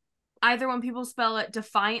peeve. Either when people spell it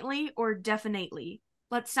defiantly or definitely.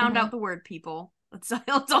 Let's sound out the word, people. Let's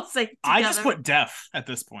all say it together. I just put deaf at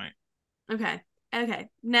this point. Okay.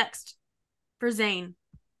 Next for Zane.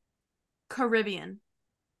 Caribbean.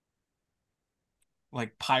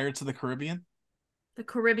 Like Pirates of the Caribbean? The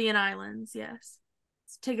Caribbean islands, yes.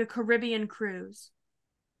 Let's take a Caribbean cruise.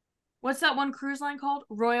 What's that one cruise line called?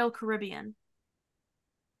 Royal Caribbean.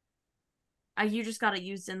 You just got it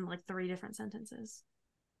used in like 3 different sentences.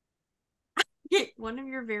 One of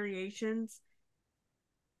your variations,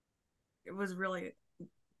 it was really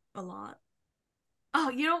a lot. Oh,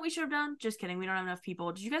 you know what we should have done? Just kidding. We don't have enough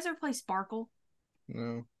people. Did you guys ever play Sparkle?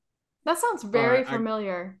 No. That sounds very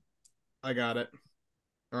familiar. I got it.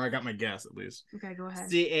 Or I got my guess, at least. Okay, go ahead.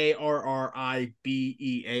 CARRIBEAN.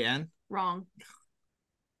 Wrong.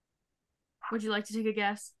 Would you like to take a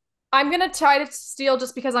guess? I'm going to try to steal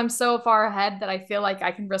just because I'm so far ahead that I feel like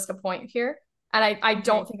I can risk a point here. And I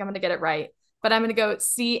don't think I'm going to get it right. But I'm going to go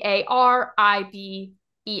CARIBEAN.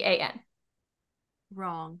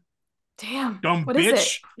 Wrong. Damn. Dumb what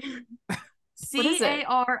bitch. Is it?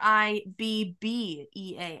 CARIBBEAN.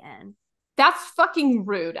 That's fucking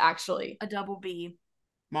rude, actually. A double B.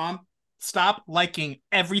 Mom, stop liking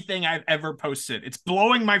everything I've ever posted. It's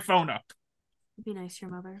blowing my phone up. Be nice to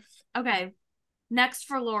your mother. Okay. Next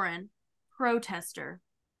for Lauren. Protester.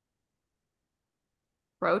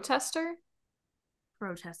 Protester?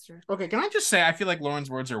 Protester. Okay, can I just say I feel like Lauren's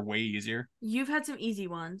words are way easier. You've had some easy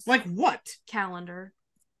ones. Like what? Calendar.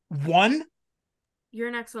 One? Your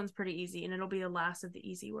next one's pretty easy, and it'll be the last of the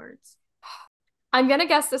easy words. I'm gonna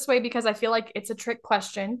guess this way because I feel like it's a trick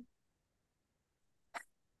question.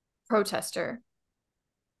 Protester.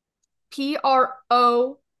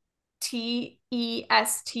 Protestor.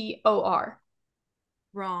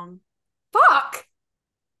 Wrong. Fuck.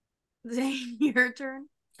 Zane, your turn.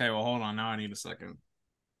 Okay, well, hold on. Now I need a second.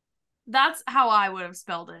 That's how I would have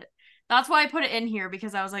spelled it. That's why I put it in here,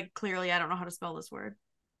 because I was like, clearly I don't know how to spell this word.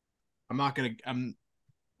 What? Are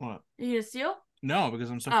you gonna steal? No, because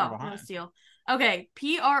I'm so far behind. No, steal. Okay,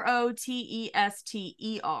 Protester.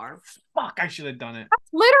 Fuck, I should have done it. That's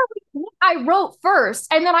literally what I wrote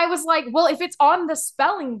first. And then I was like, well, if it's on the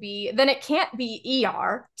spelling bee, then it can't be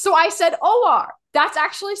ER. So I said OR. That's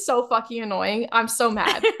actually so fucking annoying. I'm so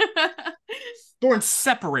mad. Lauren,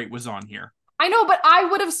 separate was on here. I know, but I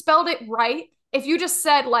would have spelled it right if you just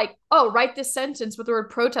said, like, oh, write this sentence with the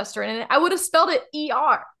word protester in it. I would have spelled it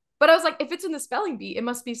ER. But I was like, if it's in the spelling bee, it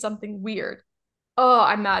must be something weird. Oh,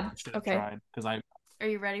 I'm mad. Okay. Are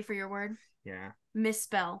you ready for your word? Yeah.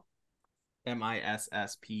 Misspell.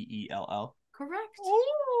 Misspell. Correct.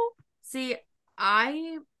 Ooh. See,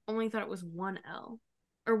 I only thought it was one L.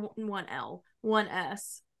 Or one L. One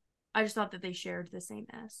S. I just thought that they shared the same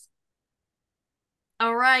S.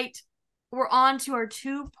 All right. We're on to our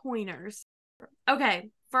 2 pointers.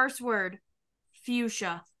 Okay. First word.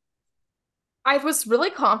 Fuchsia. I was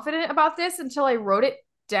really confident about this until I wrote it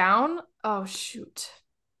down. Oh, shoot.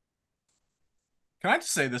 Can I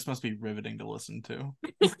just say this must be riveting to listen to?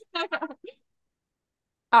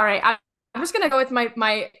 All right. I'm just going to go with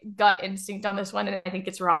my gut instinct on this one, and I think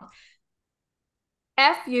it's wrong.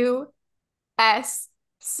 Fuschia.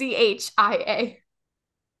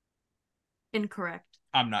 Incorrect.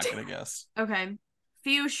 I'm not going to guess. Okay.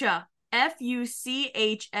 Fuchsia. Fuchsia.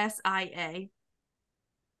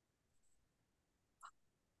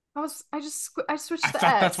 I switched I the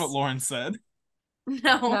thought S. that's what Lauren said.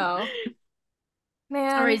 No.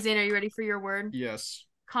 Man. All right, Zane, are you ready for your word? Yes.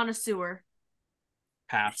 Connoisseur.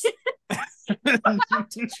 Pass. Hey,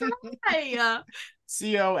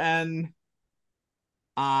 CONI.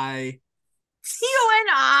 CONI.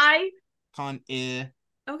 Con-I.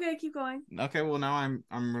 Okay, keep going. Okay, well now I'm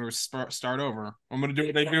gonna start over. I'm gonna do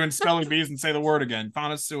what they do in spelling bees and say the word again.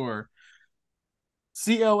 Connoisseur.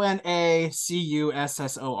 CONACUSSOR.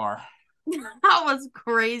 That was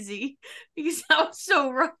crazy because that was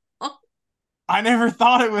so wrong. I never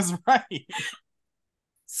thought it was right.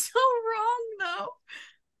 So wrong though.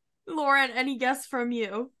 Lauren, any guess from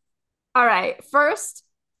you? All right. First,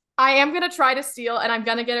 I am going to try to steal and I'm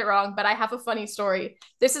going to get it wrong, but I have a funny story.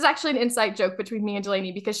 This is actually an inside joke between me and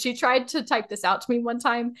Delaney because she tried to type this out to me one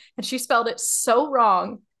time and she spelled it so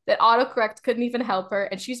wrong that autocorrect couldn't even help her.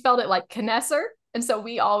 And she spelled it like Knesser. And so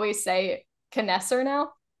we always say Knesser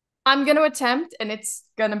now. I'm going to attempt and it's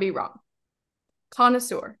going to be wrong.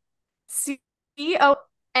 Connoisseur.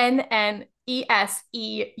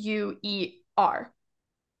 CONNESEUER.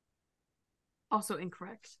 Also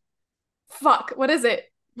incorrect. Fuck, what is it?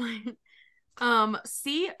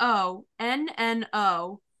 CONNOISSEUR.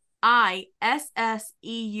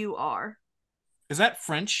 Is that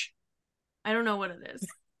French? I don't know what it is.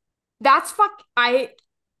 That's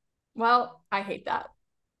well, I hate that.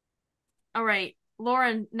 All right,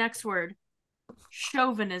 Lauren, next word.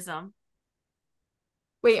 Chauvinism.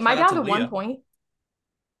 Wait, am I Shout out down to to 1 Leah. point?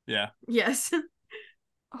 Yeah. Yes.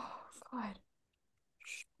 Oh, God.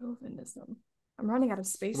 Chauvinism. I'm running out of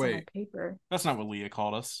space on my paper. That's not what Leah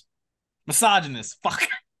called us. Misogynist. Fuck.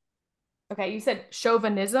 Okay, you said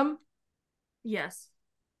chauvinism? Yes.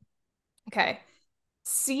 Okay.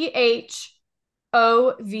 CHOVANISM.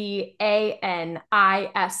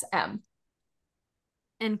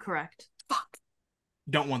 Incorrect. Fuck.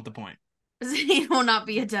 Don't want the point. Zane will not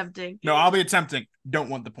be attempting. No, I'll be attempting. Don't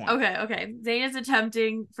want the point. Okay. Zane is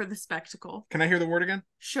attempting for the spectacle. Can I hear the word again?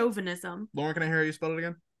 Chauvinism. Lauren, can I hear how you spelled it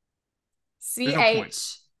again?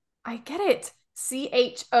 I get it.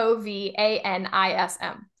 CHOVANISM.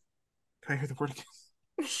 Can I hear the word again?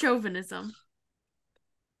 Chauvinism.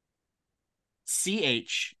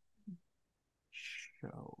 CH.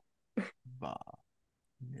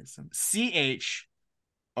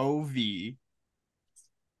 CHOV.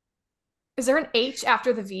 Is there an H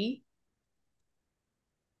after the V?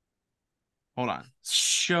 Hold on.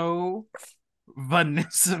 Chauvinism.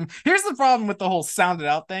 Here's the problem with the whole sounded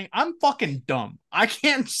out thing. I'm fucking dumb. I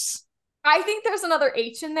can't. I think there's another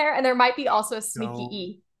H in there, and there might be also a sneaky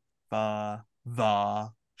E. The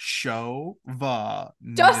Chauvinism.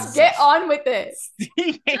 Just get on with it.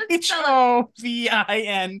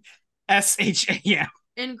 CHOVINSHAM.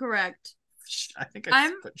 Incorrect. I think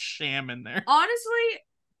I put sham in there. Honestly,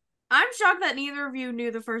 I'm shocked that neither of you knew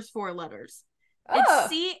the first 4 letters. Oh.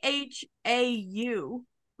 It's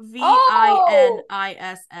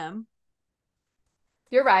CHAUVINISM.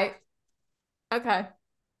 You're right. Okay.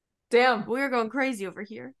 Damn. We're going crazy over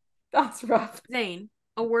here. That's rough. Zane,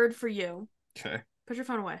 a word for you. Okay. Put your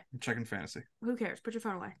phone away. I'm checking fantasy. Who cares? Put your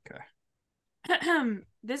phone away. Okay.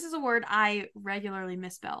 This is a word I regularly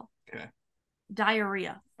misspell. Okay.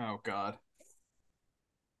 Diarrhea. Oh, God.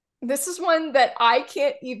 This is one that I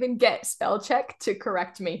can't even get spell check to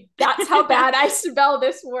correct me. That's how bad I spell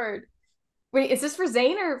this word. Wait, is this for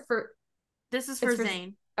Zane or for... This is for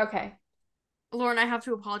Zane. Okay. Lauren, I have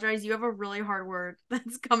to apologize. You have a really hard word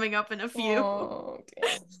that's coming up in a few. Oh,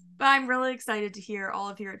 damn. But I'm really excited to hear all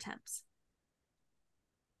of your attempts.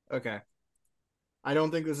 Okay. I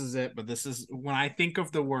don't think this is it, but this is... When I think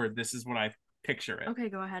of the word, this is what I picture it. Okay,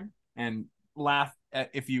 go ahead. And laugh at,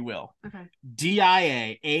 if you will. Okay.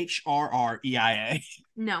 DIAHRREIA.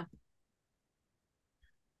 No.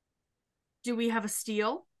 Do we have a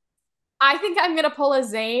steal? I think I'm gonna pull a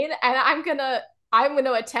Zane, and I'm gonna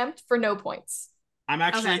attempt for no points. I'm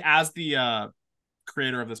actually, as the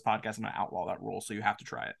creator of this podcast, I'm gonna outlaw that rule, so you have to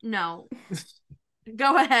try it. No.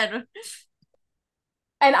 Go ahead.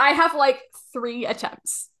 And I have like 3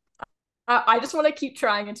 attempts. I just want to keep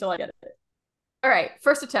trying until I get it. All right,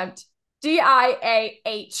 first attempt.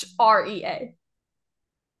 DIAHREA.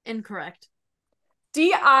 Incorrect.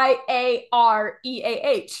 DIAREAH.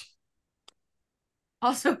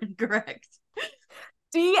 Also incorrect.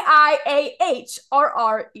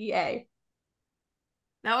 DIAHRREA.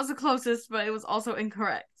 That was the closest, but it was also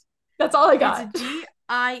incorrect. That's all I got. It's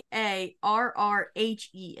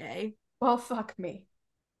DIARRHEA. Well, fuck me.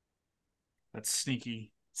 That's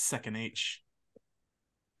sneaky second H.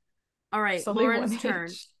 All right, It's only Lauren's one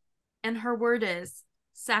turn. H. And her word is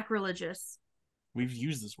sacrilegious. We've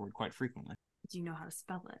used this word quite frequently. Do you know how to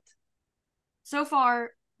spell it? So far,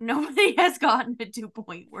 nobody has gotten a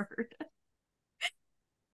 2-point word.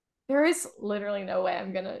 There is literally no way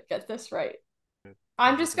I'm gonna get this right.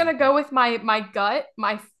 I'm just gonna go with my gut,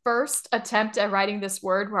 my first attempt at writing this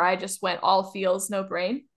word where I just went all feels, no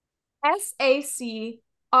brain.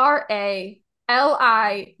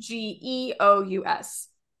 SACRALIGEOUS.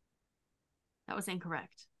 That was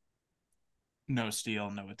incorrect. No steal,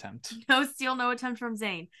 no attempt. No steal, no attempt from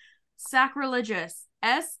Zane. Sacrilegious.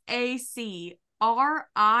 SACRILEGIOUS.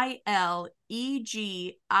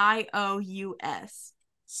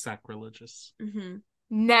 Sacrilegious. Mm-hmm.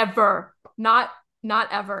 Never. Not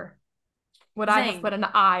ever. Would I have Zane. put an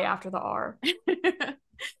I after the R?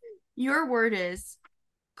 Your word is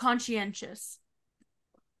conscientious.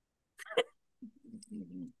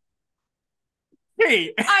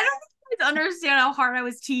 Hey! I don't understand how hard I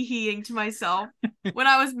was tee-heeing to myself when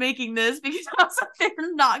I was making this because I was like,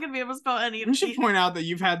 they're not going to be able to spell any of We these. should point out that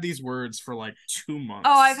you've had these words for like 2 months.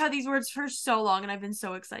 Oh, I've had these words for so long and I've been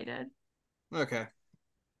so excited. Okay.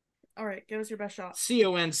 All right, give us your best shot.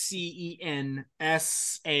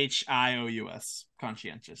 CONCENSHIOUS.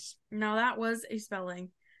 Conscientious. No, that was a spelling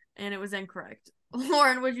and it was incorrect.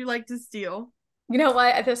 Lauren, would you like to steal? You know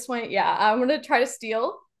what? At this point, yeah, I'm gonna try to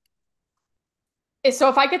steal. So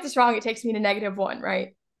if I get this wrong, it takes me to -1,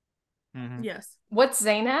 right? Mm-hmm. Yes. What's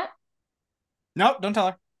Zane at? Nope, don't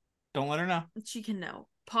tell her. Don't let her know. She can know.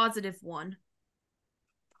 +1.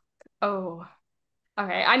 Oh.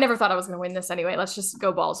 Okay, I never thought I was gonna win this anyway. Let's just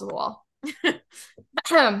go balls to the wall.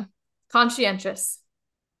 Conscientious.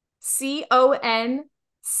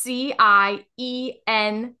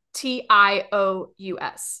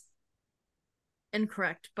 CONCIENTIOUS.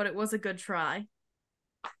 Incorrect, but it was a good try.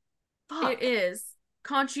 Fuck. It is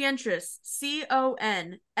conscientious.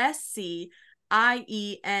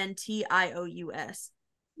 CONSCIENTIOUS.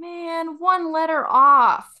 Man, 1 letter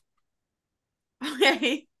off.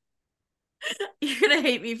 Okay. You're gonna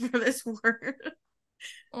hate me for this word.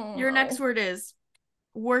 Oh, Your no. next word is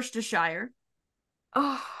Worcestershire.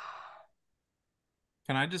 Oh.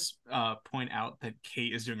 Can I just point out that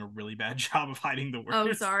Kate is doing a really bad job of hiding the words?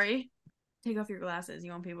 Oh, sorry. Take off your glasses. You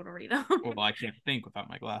won't be able to read them. Well, I can't think without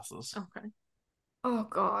my glasses. Okay. Oh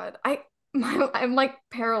God. I'm like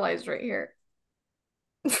paralyzed right here.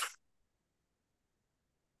 I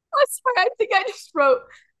swear, I think I just wrote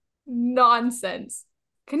nonsense.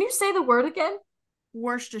 Can you say the word again?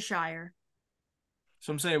 Worcestershire.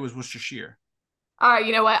 Some say it was Worcestershire. All right,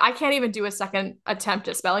 you know what? I can't even do a second attempt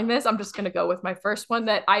at spelling this. I'm just gonna go with my first one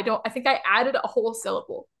that I think I added a whole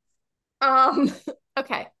syllable.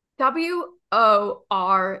 Okay.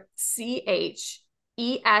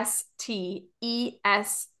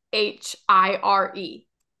 Worcesteishire.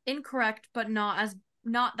 Incorrect, but not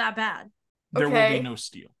that bad. There will be Okay. no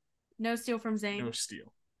steal. No steal from Zane. No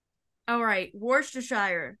steal. All right,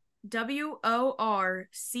 Worcestershire.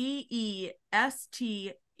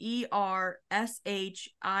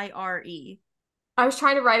 Worcestersshire. I was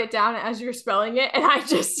trying to write it down as you were spelling it, and I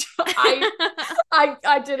just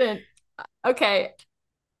I didn't. Okay.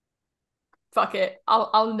 Fuck it.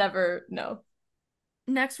 I'll never know.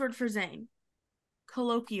 Next word for Zane.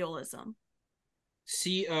 Colloquialism.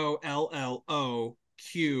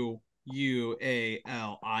 COLLOQUALISM.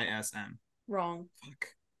 Wrong. Fuck.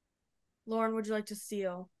 Lauren, would you like to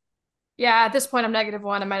seal? Yeah, at this point I'm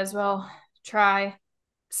 -1. I might as well try.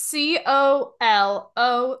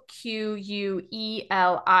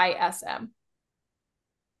 COLOQUELISM.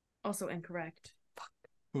 Also incorrect.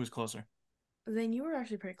 Who was closer? Zane, you were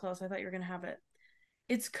actually pretty close. I thought you were gonna have it.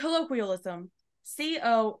 It's colloquialism.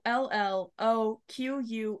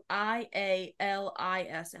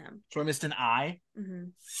 COLLOQUIALISM. So I missed an I? Mm-hmm.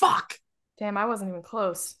 Fuck! Damn, I wasn't even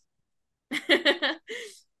close.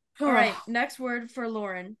 All right, next word for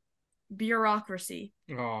Lauren. Bureaucracy.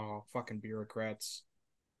 Oh, fucking bureaucrats.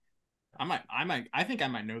 I think I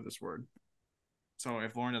might know this word. So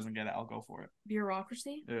if Lauren doesn't get it, I'll go for it.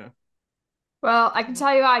 Bureaucracy? Yeah. Well, I can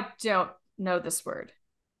tell you I don't know this word,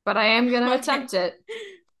 but I am going to attempt it.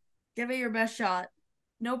 Give it your best shot.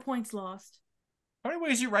 No points lost. How many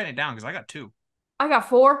ways are you writing it down? Because I got 2. I got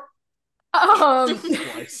 4.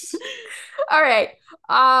 Twice. All right.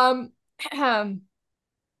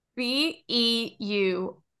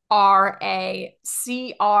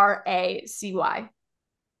 BEURACRACY.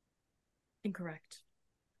 Incorrect.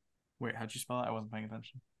 Wait, how'd you spell it? I wasn't paying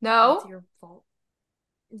attention. No? That's your fault.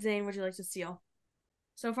 Zane, would you like to seal?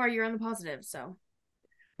 So far, you're in the positive, so.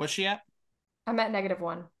 What's she at? I'm at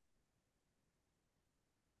 -1.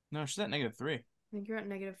 No, she's at -3. I think you're at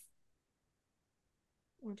negative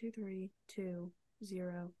 1, 2, 3, 2,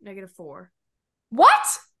 0, -4.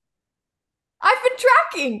 What? I've been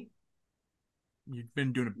tracking. You've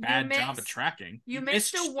been doing a bad job at tracking. You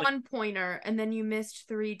missed a 1-pointer, and then you missed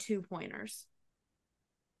 3 2-pointers.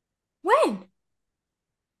 When?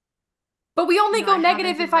 But we only go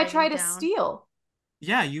negative if I try to steal.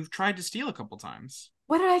 Yeah, you've tried to steal a couple times.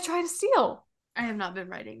 What did I try to steal? I have not been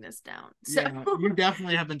writing this down. So. Yeah, you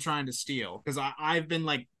definitely have been trying to steal because I've been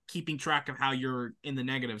like keeping track of how you're in the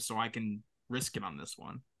negative so I can risk it on this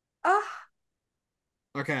one.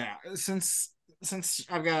 Okay, since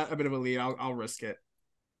I've got a bit of a lead, I'll risk it.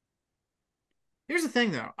 Here's the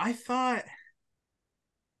thing though. I thought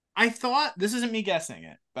this isn't me guessing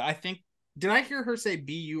it, but I think did I hear her say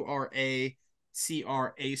BURACRACY?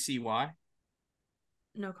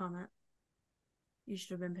 No comment. You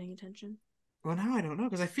should have been paying attention. Well, now I don't know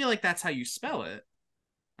because I feel like that's how you spell it.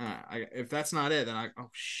 If that's not it, then oh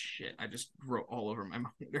shit! I just wrote all over my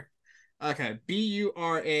monitor. Okay,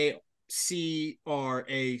 BURACRACEY.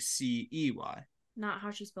 Not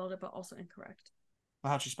how she spelled it, but also incorrect.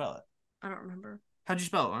 Well, how'd she spell it? I don't remember. How'd you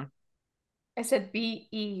spell it, Lauren? I said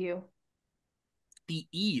BEU.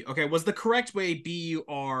 BE. Okay, was the correct way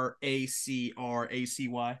BURACRACY?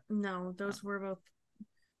 No, those were both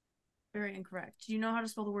very incorrect. Do you know how to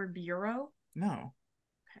spell the word bureau? No.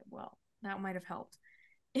 Okay, well, that might have helped.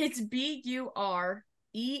 It's BUREAUCRACY.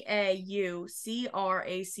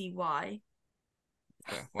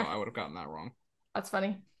 Okay, well, I would have gotten that wrong. That's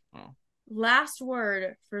funny. Oh. Last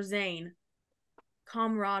word for Zane.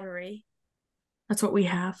 Camaraderie. That's what we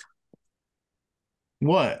have.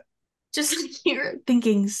 What? Just like you're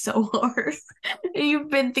thinking so hard. You've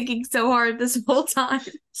been thinking so hard this whole time.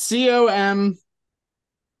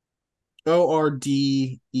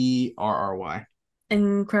 COMORDERRY.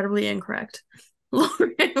 Incredibly incorrect.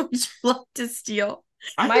 Lauren, would you like to steal?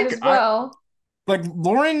 Might as well. Like,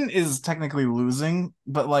 Lauren is technically losing,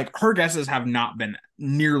 but like her guesses have not been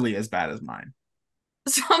nearly as bad as mine.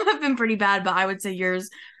 Some have been pretty bad, but I would say yours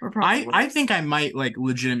were probably worse. I think I might like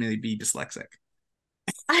legitimately be dyslexic.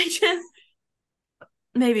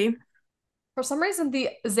 Maybe. For some reason, the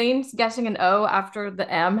Zane's guessing an O after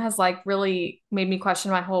the M has like really made me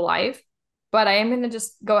question my whole life. But I am going to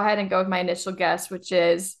just go ahead and go with my initial guess, which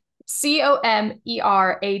is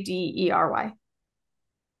COMERADERY.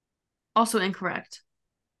 Also incorrect.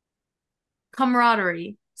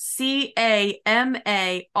 Camaraderie. CAMARADERIE.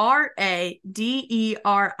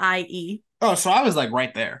 Oh, so I was like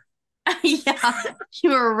right there. Yeah, you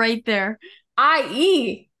were right there.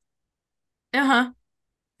 IE. Uh-huh.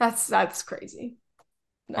 That's crazy.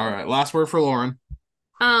 No. All right, last word for Lauren.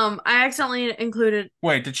 I accidentally included.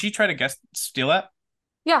 Wait, did she try to steal that?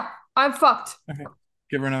 Yeah, I'm fucked. Okay.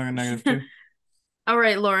 Give her another -2. All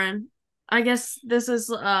right, Lauren. I guess this is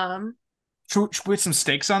Should we put some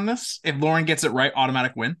stakes on this? If Lauren gets it right,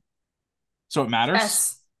 automatic win. So it matters.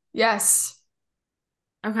 Yes. Yes.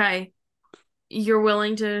 okay. You're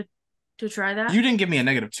willing to try that? You didn't give me a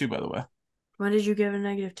 -2, by the way, When did you give a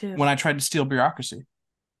 -2? when I tried to steal bureaucracy.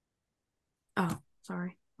 Oh,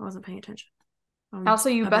 sorry. I wasn't paying attention. Also,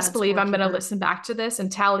 you A best bad believe I'm going to scorekeeper. listen back to this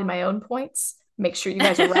and tally my own points. Make sure you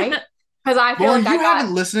guys are right. Because I feel Lauren, like you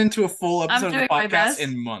haven't listened to a full episode of the doing my podcast best.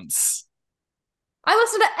 in months. I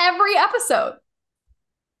listen to every episode.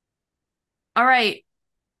 All right.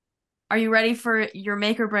 Are you ready for your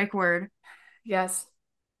make or break word? Yes.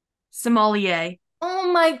 Sommelier.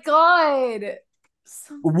 Oh my God.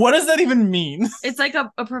 What does that even mean? It's like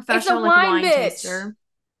a professional like wine wine bitch. taster.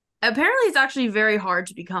 Apparently, it's actually very hard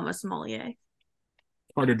to become a sommelier.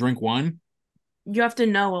 Hard to drink wine. You have to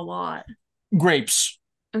know a lot. Grapes.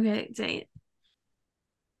 Okay, Zane.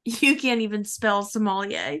 You can't even spell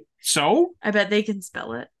sommelier. So? I bet they can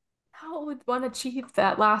spell it. How would one achieve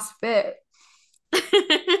that last bit?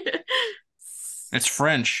 It's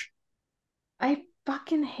French. I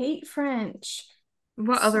fucking hate French.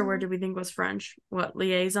 What other word did we think was French? What,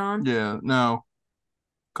 liaison? Yeah, no.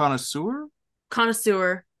 Connoisseur?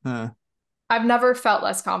 Connoisseur. I've never felt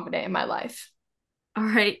less confident in my life. All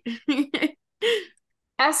right.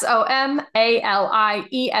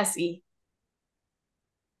 Sommaliese.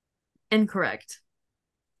 Incorrect.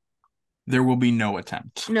 There will be no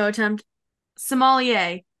attempt. No attempt.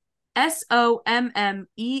 Sommelier. Sommelier.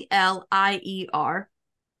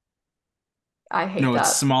 I hate No, that.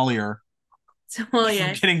 it's sommelier. Sommelier.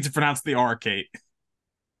 I'm getting to pronounce the R, Kate.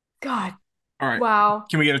 God. All right. Wow.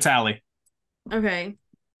 Can we get a tally? Okay.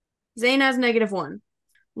 Zane has -1.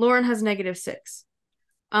 Lauren has -6.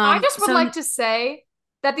 I just would like to say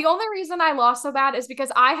that the only reason I lost so bad is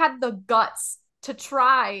because I had the guts to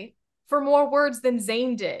try for more words than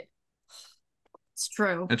Zane did. It's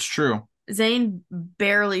true. It's true. Zane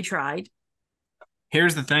barely tried.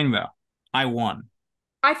 Here's the thing, though. I won.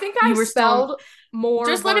 I think I spelled more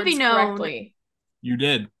Just let it be words known. correctly. You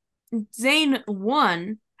did. Zane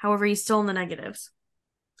won. However, he's still in the negatives.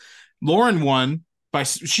 Lauren won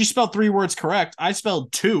she spelled 3 words correct. I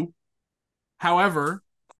spelled 2. However,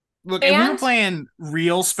 look, if we were playing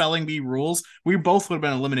real spelling bee rules, we both would have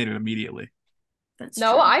been eliminated immediately. That's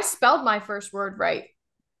no, true. I spelled my first word right.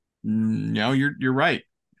 No, you're right.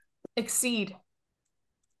 Exceed.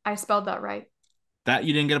 I spelled that right. That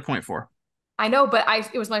you didn't get a point for. I know, but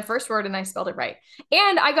it was my first word and I spelled it right.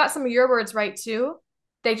 And I got some of your words right too.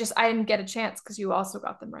 I didn't get a chance because you also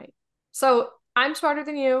got them right. So I'm smarter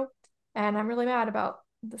than you, and I'm really mad about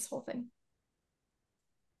this whole thing.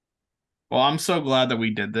 Well, I'm so glad that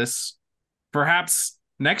we did this. Perhaps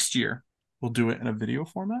next year we'll do it in a video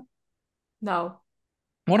format. No.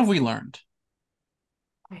 What have we learned?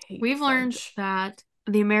 We've learned that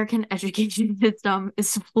the American education system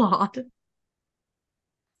is flawed.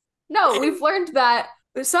 No, we've learned that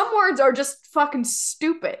some words are just fucking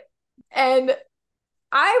stupid. And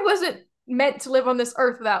I wasn't meant to live on this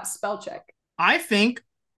earth without spell check. I think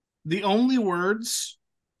the only words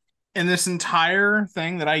in this entire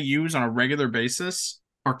thing that I use on a regular basis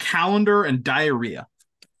are calendar and diarrhea.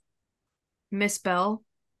 Misspell.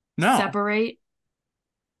 No. Separate.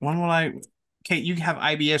 When will I... Kate, you have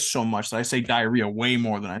IBS so much that I say diarrhea way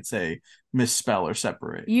more than I'd say misspell or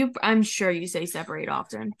separate. I'm sure you say separate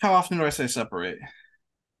often. How often do I say separate? I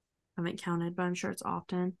haven't counted, but I'm sure it's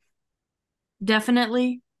often.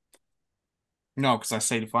 Definitely. No, because I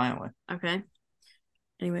say defiantly. Okay.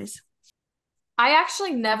 Anyways. I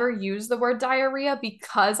actually never use the word diarrhea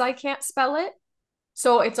because I can't spell it.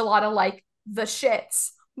 So it's a lot of like the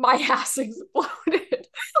shits. My ass exploded.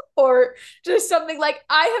 Or just something like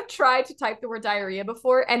I have tried to type the word diarrhea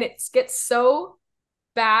before and it gets so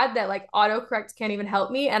bad that like autocorrect can't even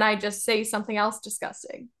help me and I just say something else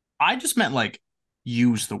disgusting. I just meant like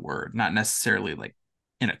use the word, not necessarily like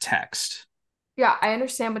in a text. Yeah, I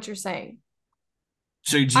understand what you're saying.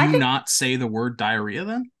 So do you not say the word diarrhea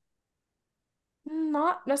then?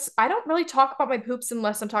 I don't really talk about my poops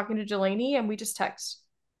unless I'm talking to Delaney and we just text.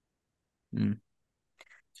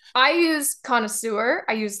 I use connoisseur.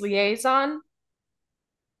 I use liaison.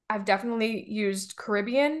 I've definitely used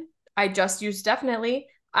Caribbean. I just use definitely.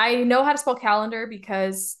 I know how to spell calendar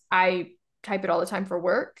because I type it all the time for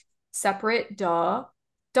work. Separate, duh.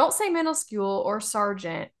 Don't say minuscule or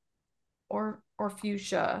sergeant or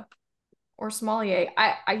fuchsia or sommelier.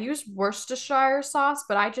 I use Worcestershire sauce,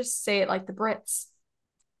 but I just say it like the Brits.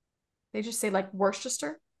 They just say like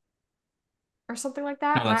Worcester or something like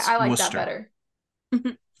that. No, that's I like Worcester. that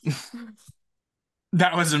better.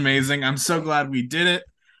 That was amazing. I'm so glad we did it.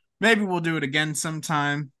 Maybe we'll do it again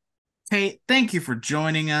sometime. Kate, thank you for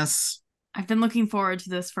joining us. I've been looking forward to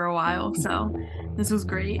this for a while, so this was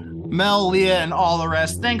great. Mel, Leah, and all the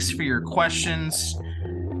rest, thanks for your questions.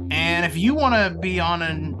 And if you want to be on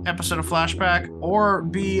an episode of Flashback or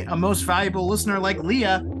be a most valuable listener like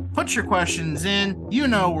Leah, put your questions in. You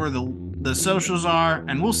know where the socials are,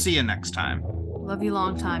 and we'll see you next time. Love you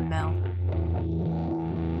long time, Mel.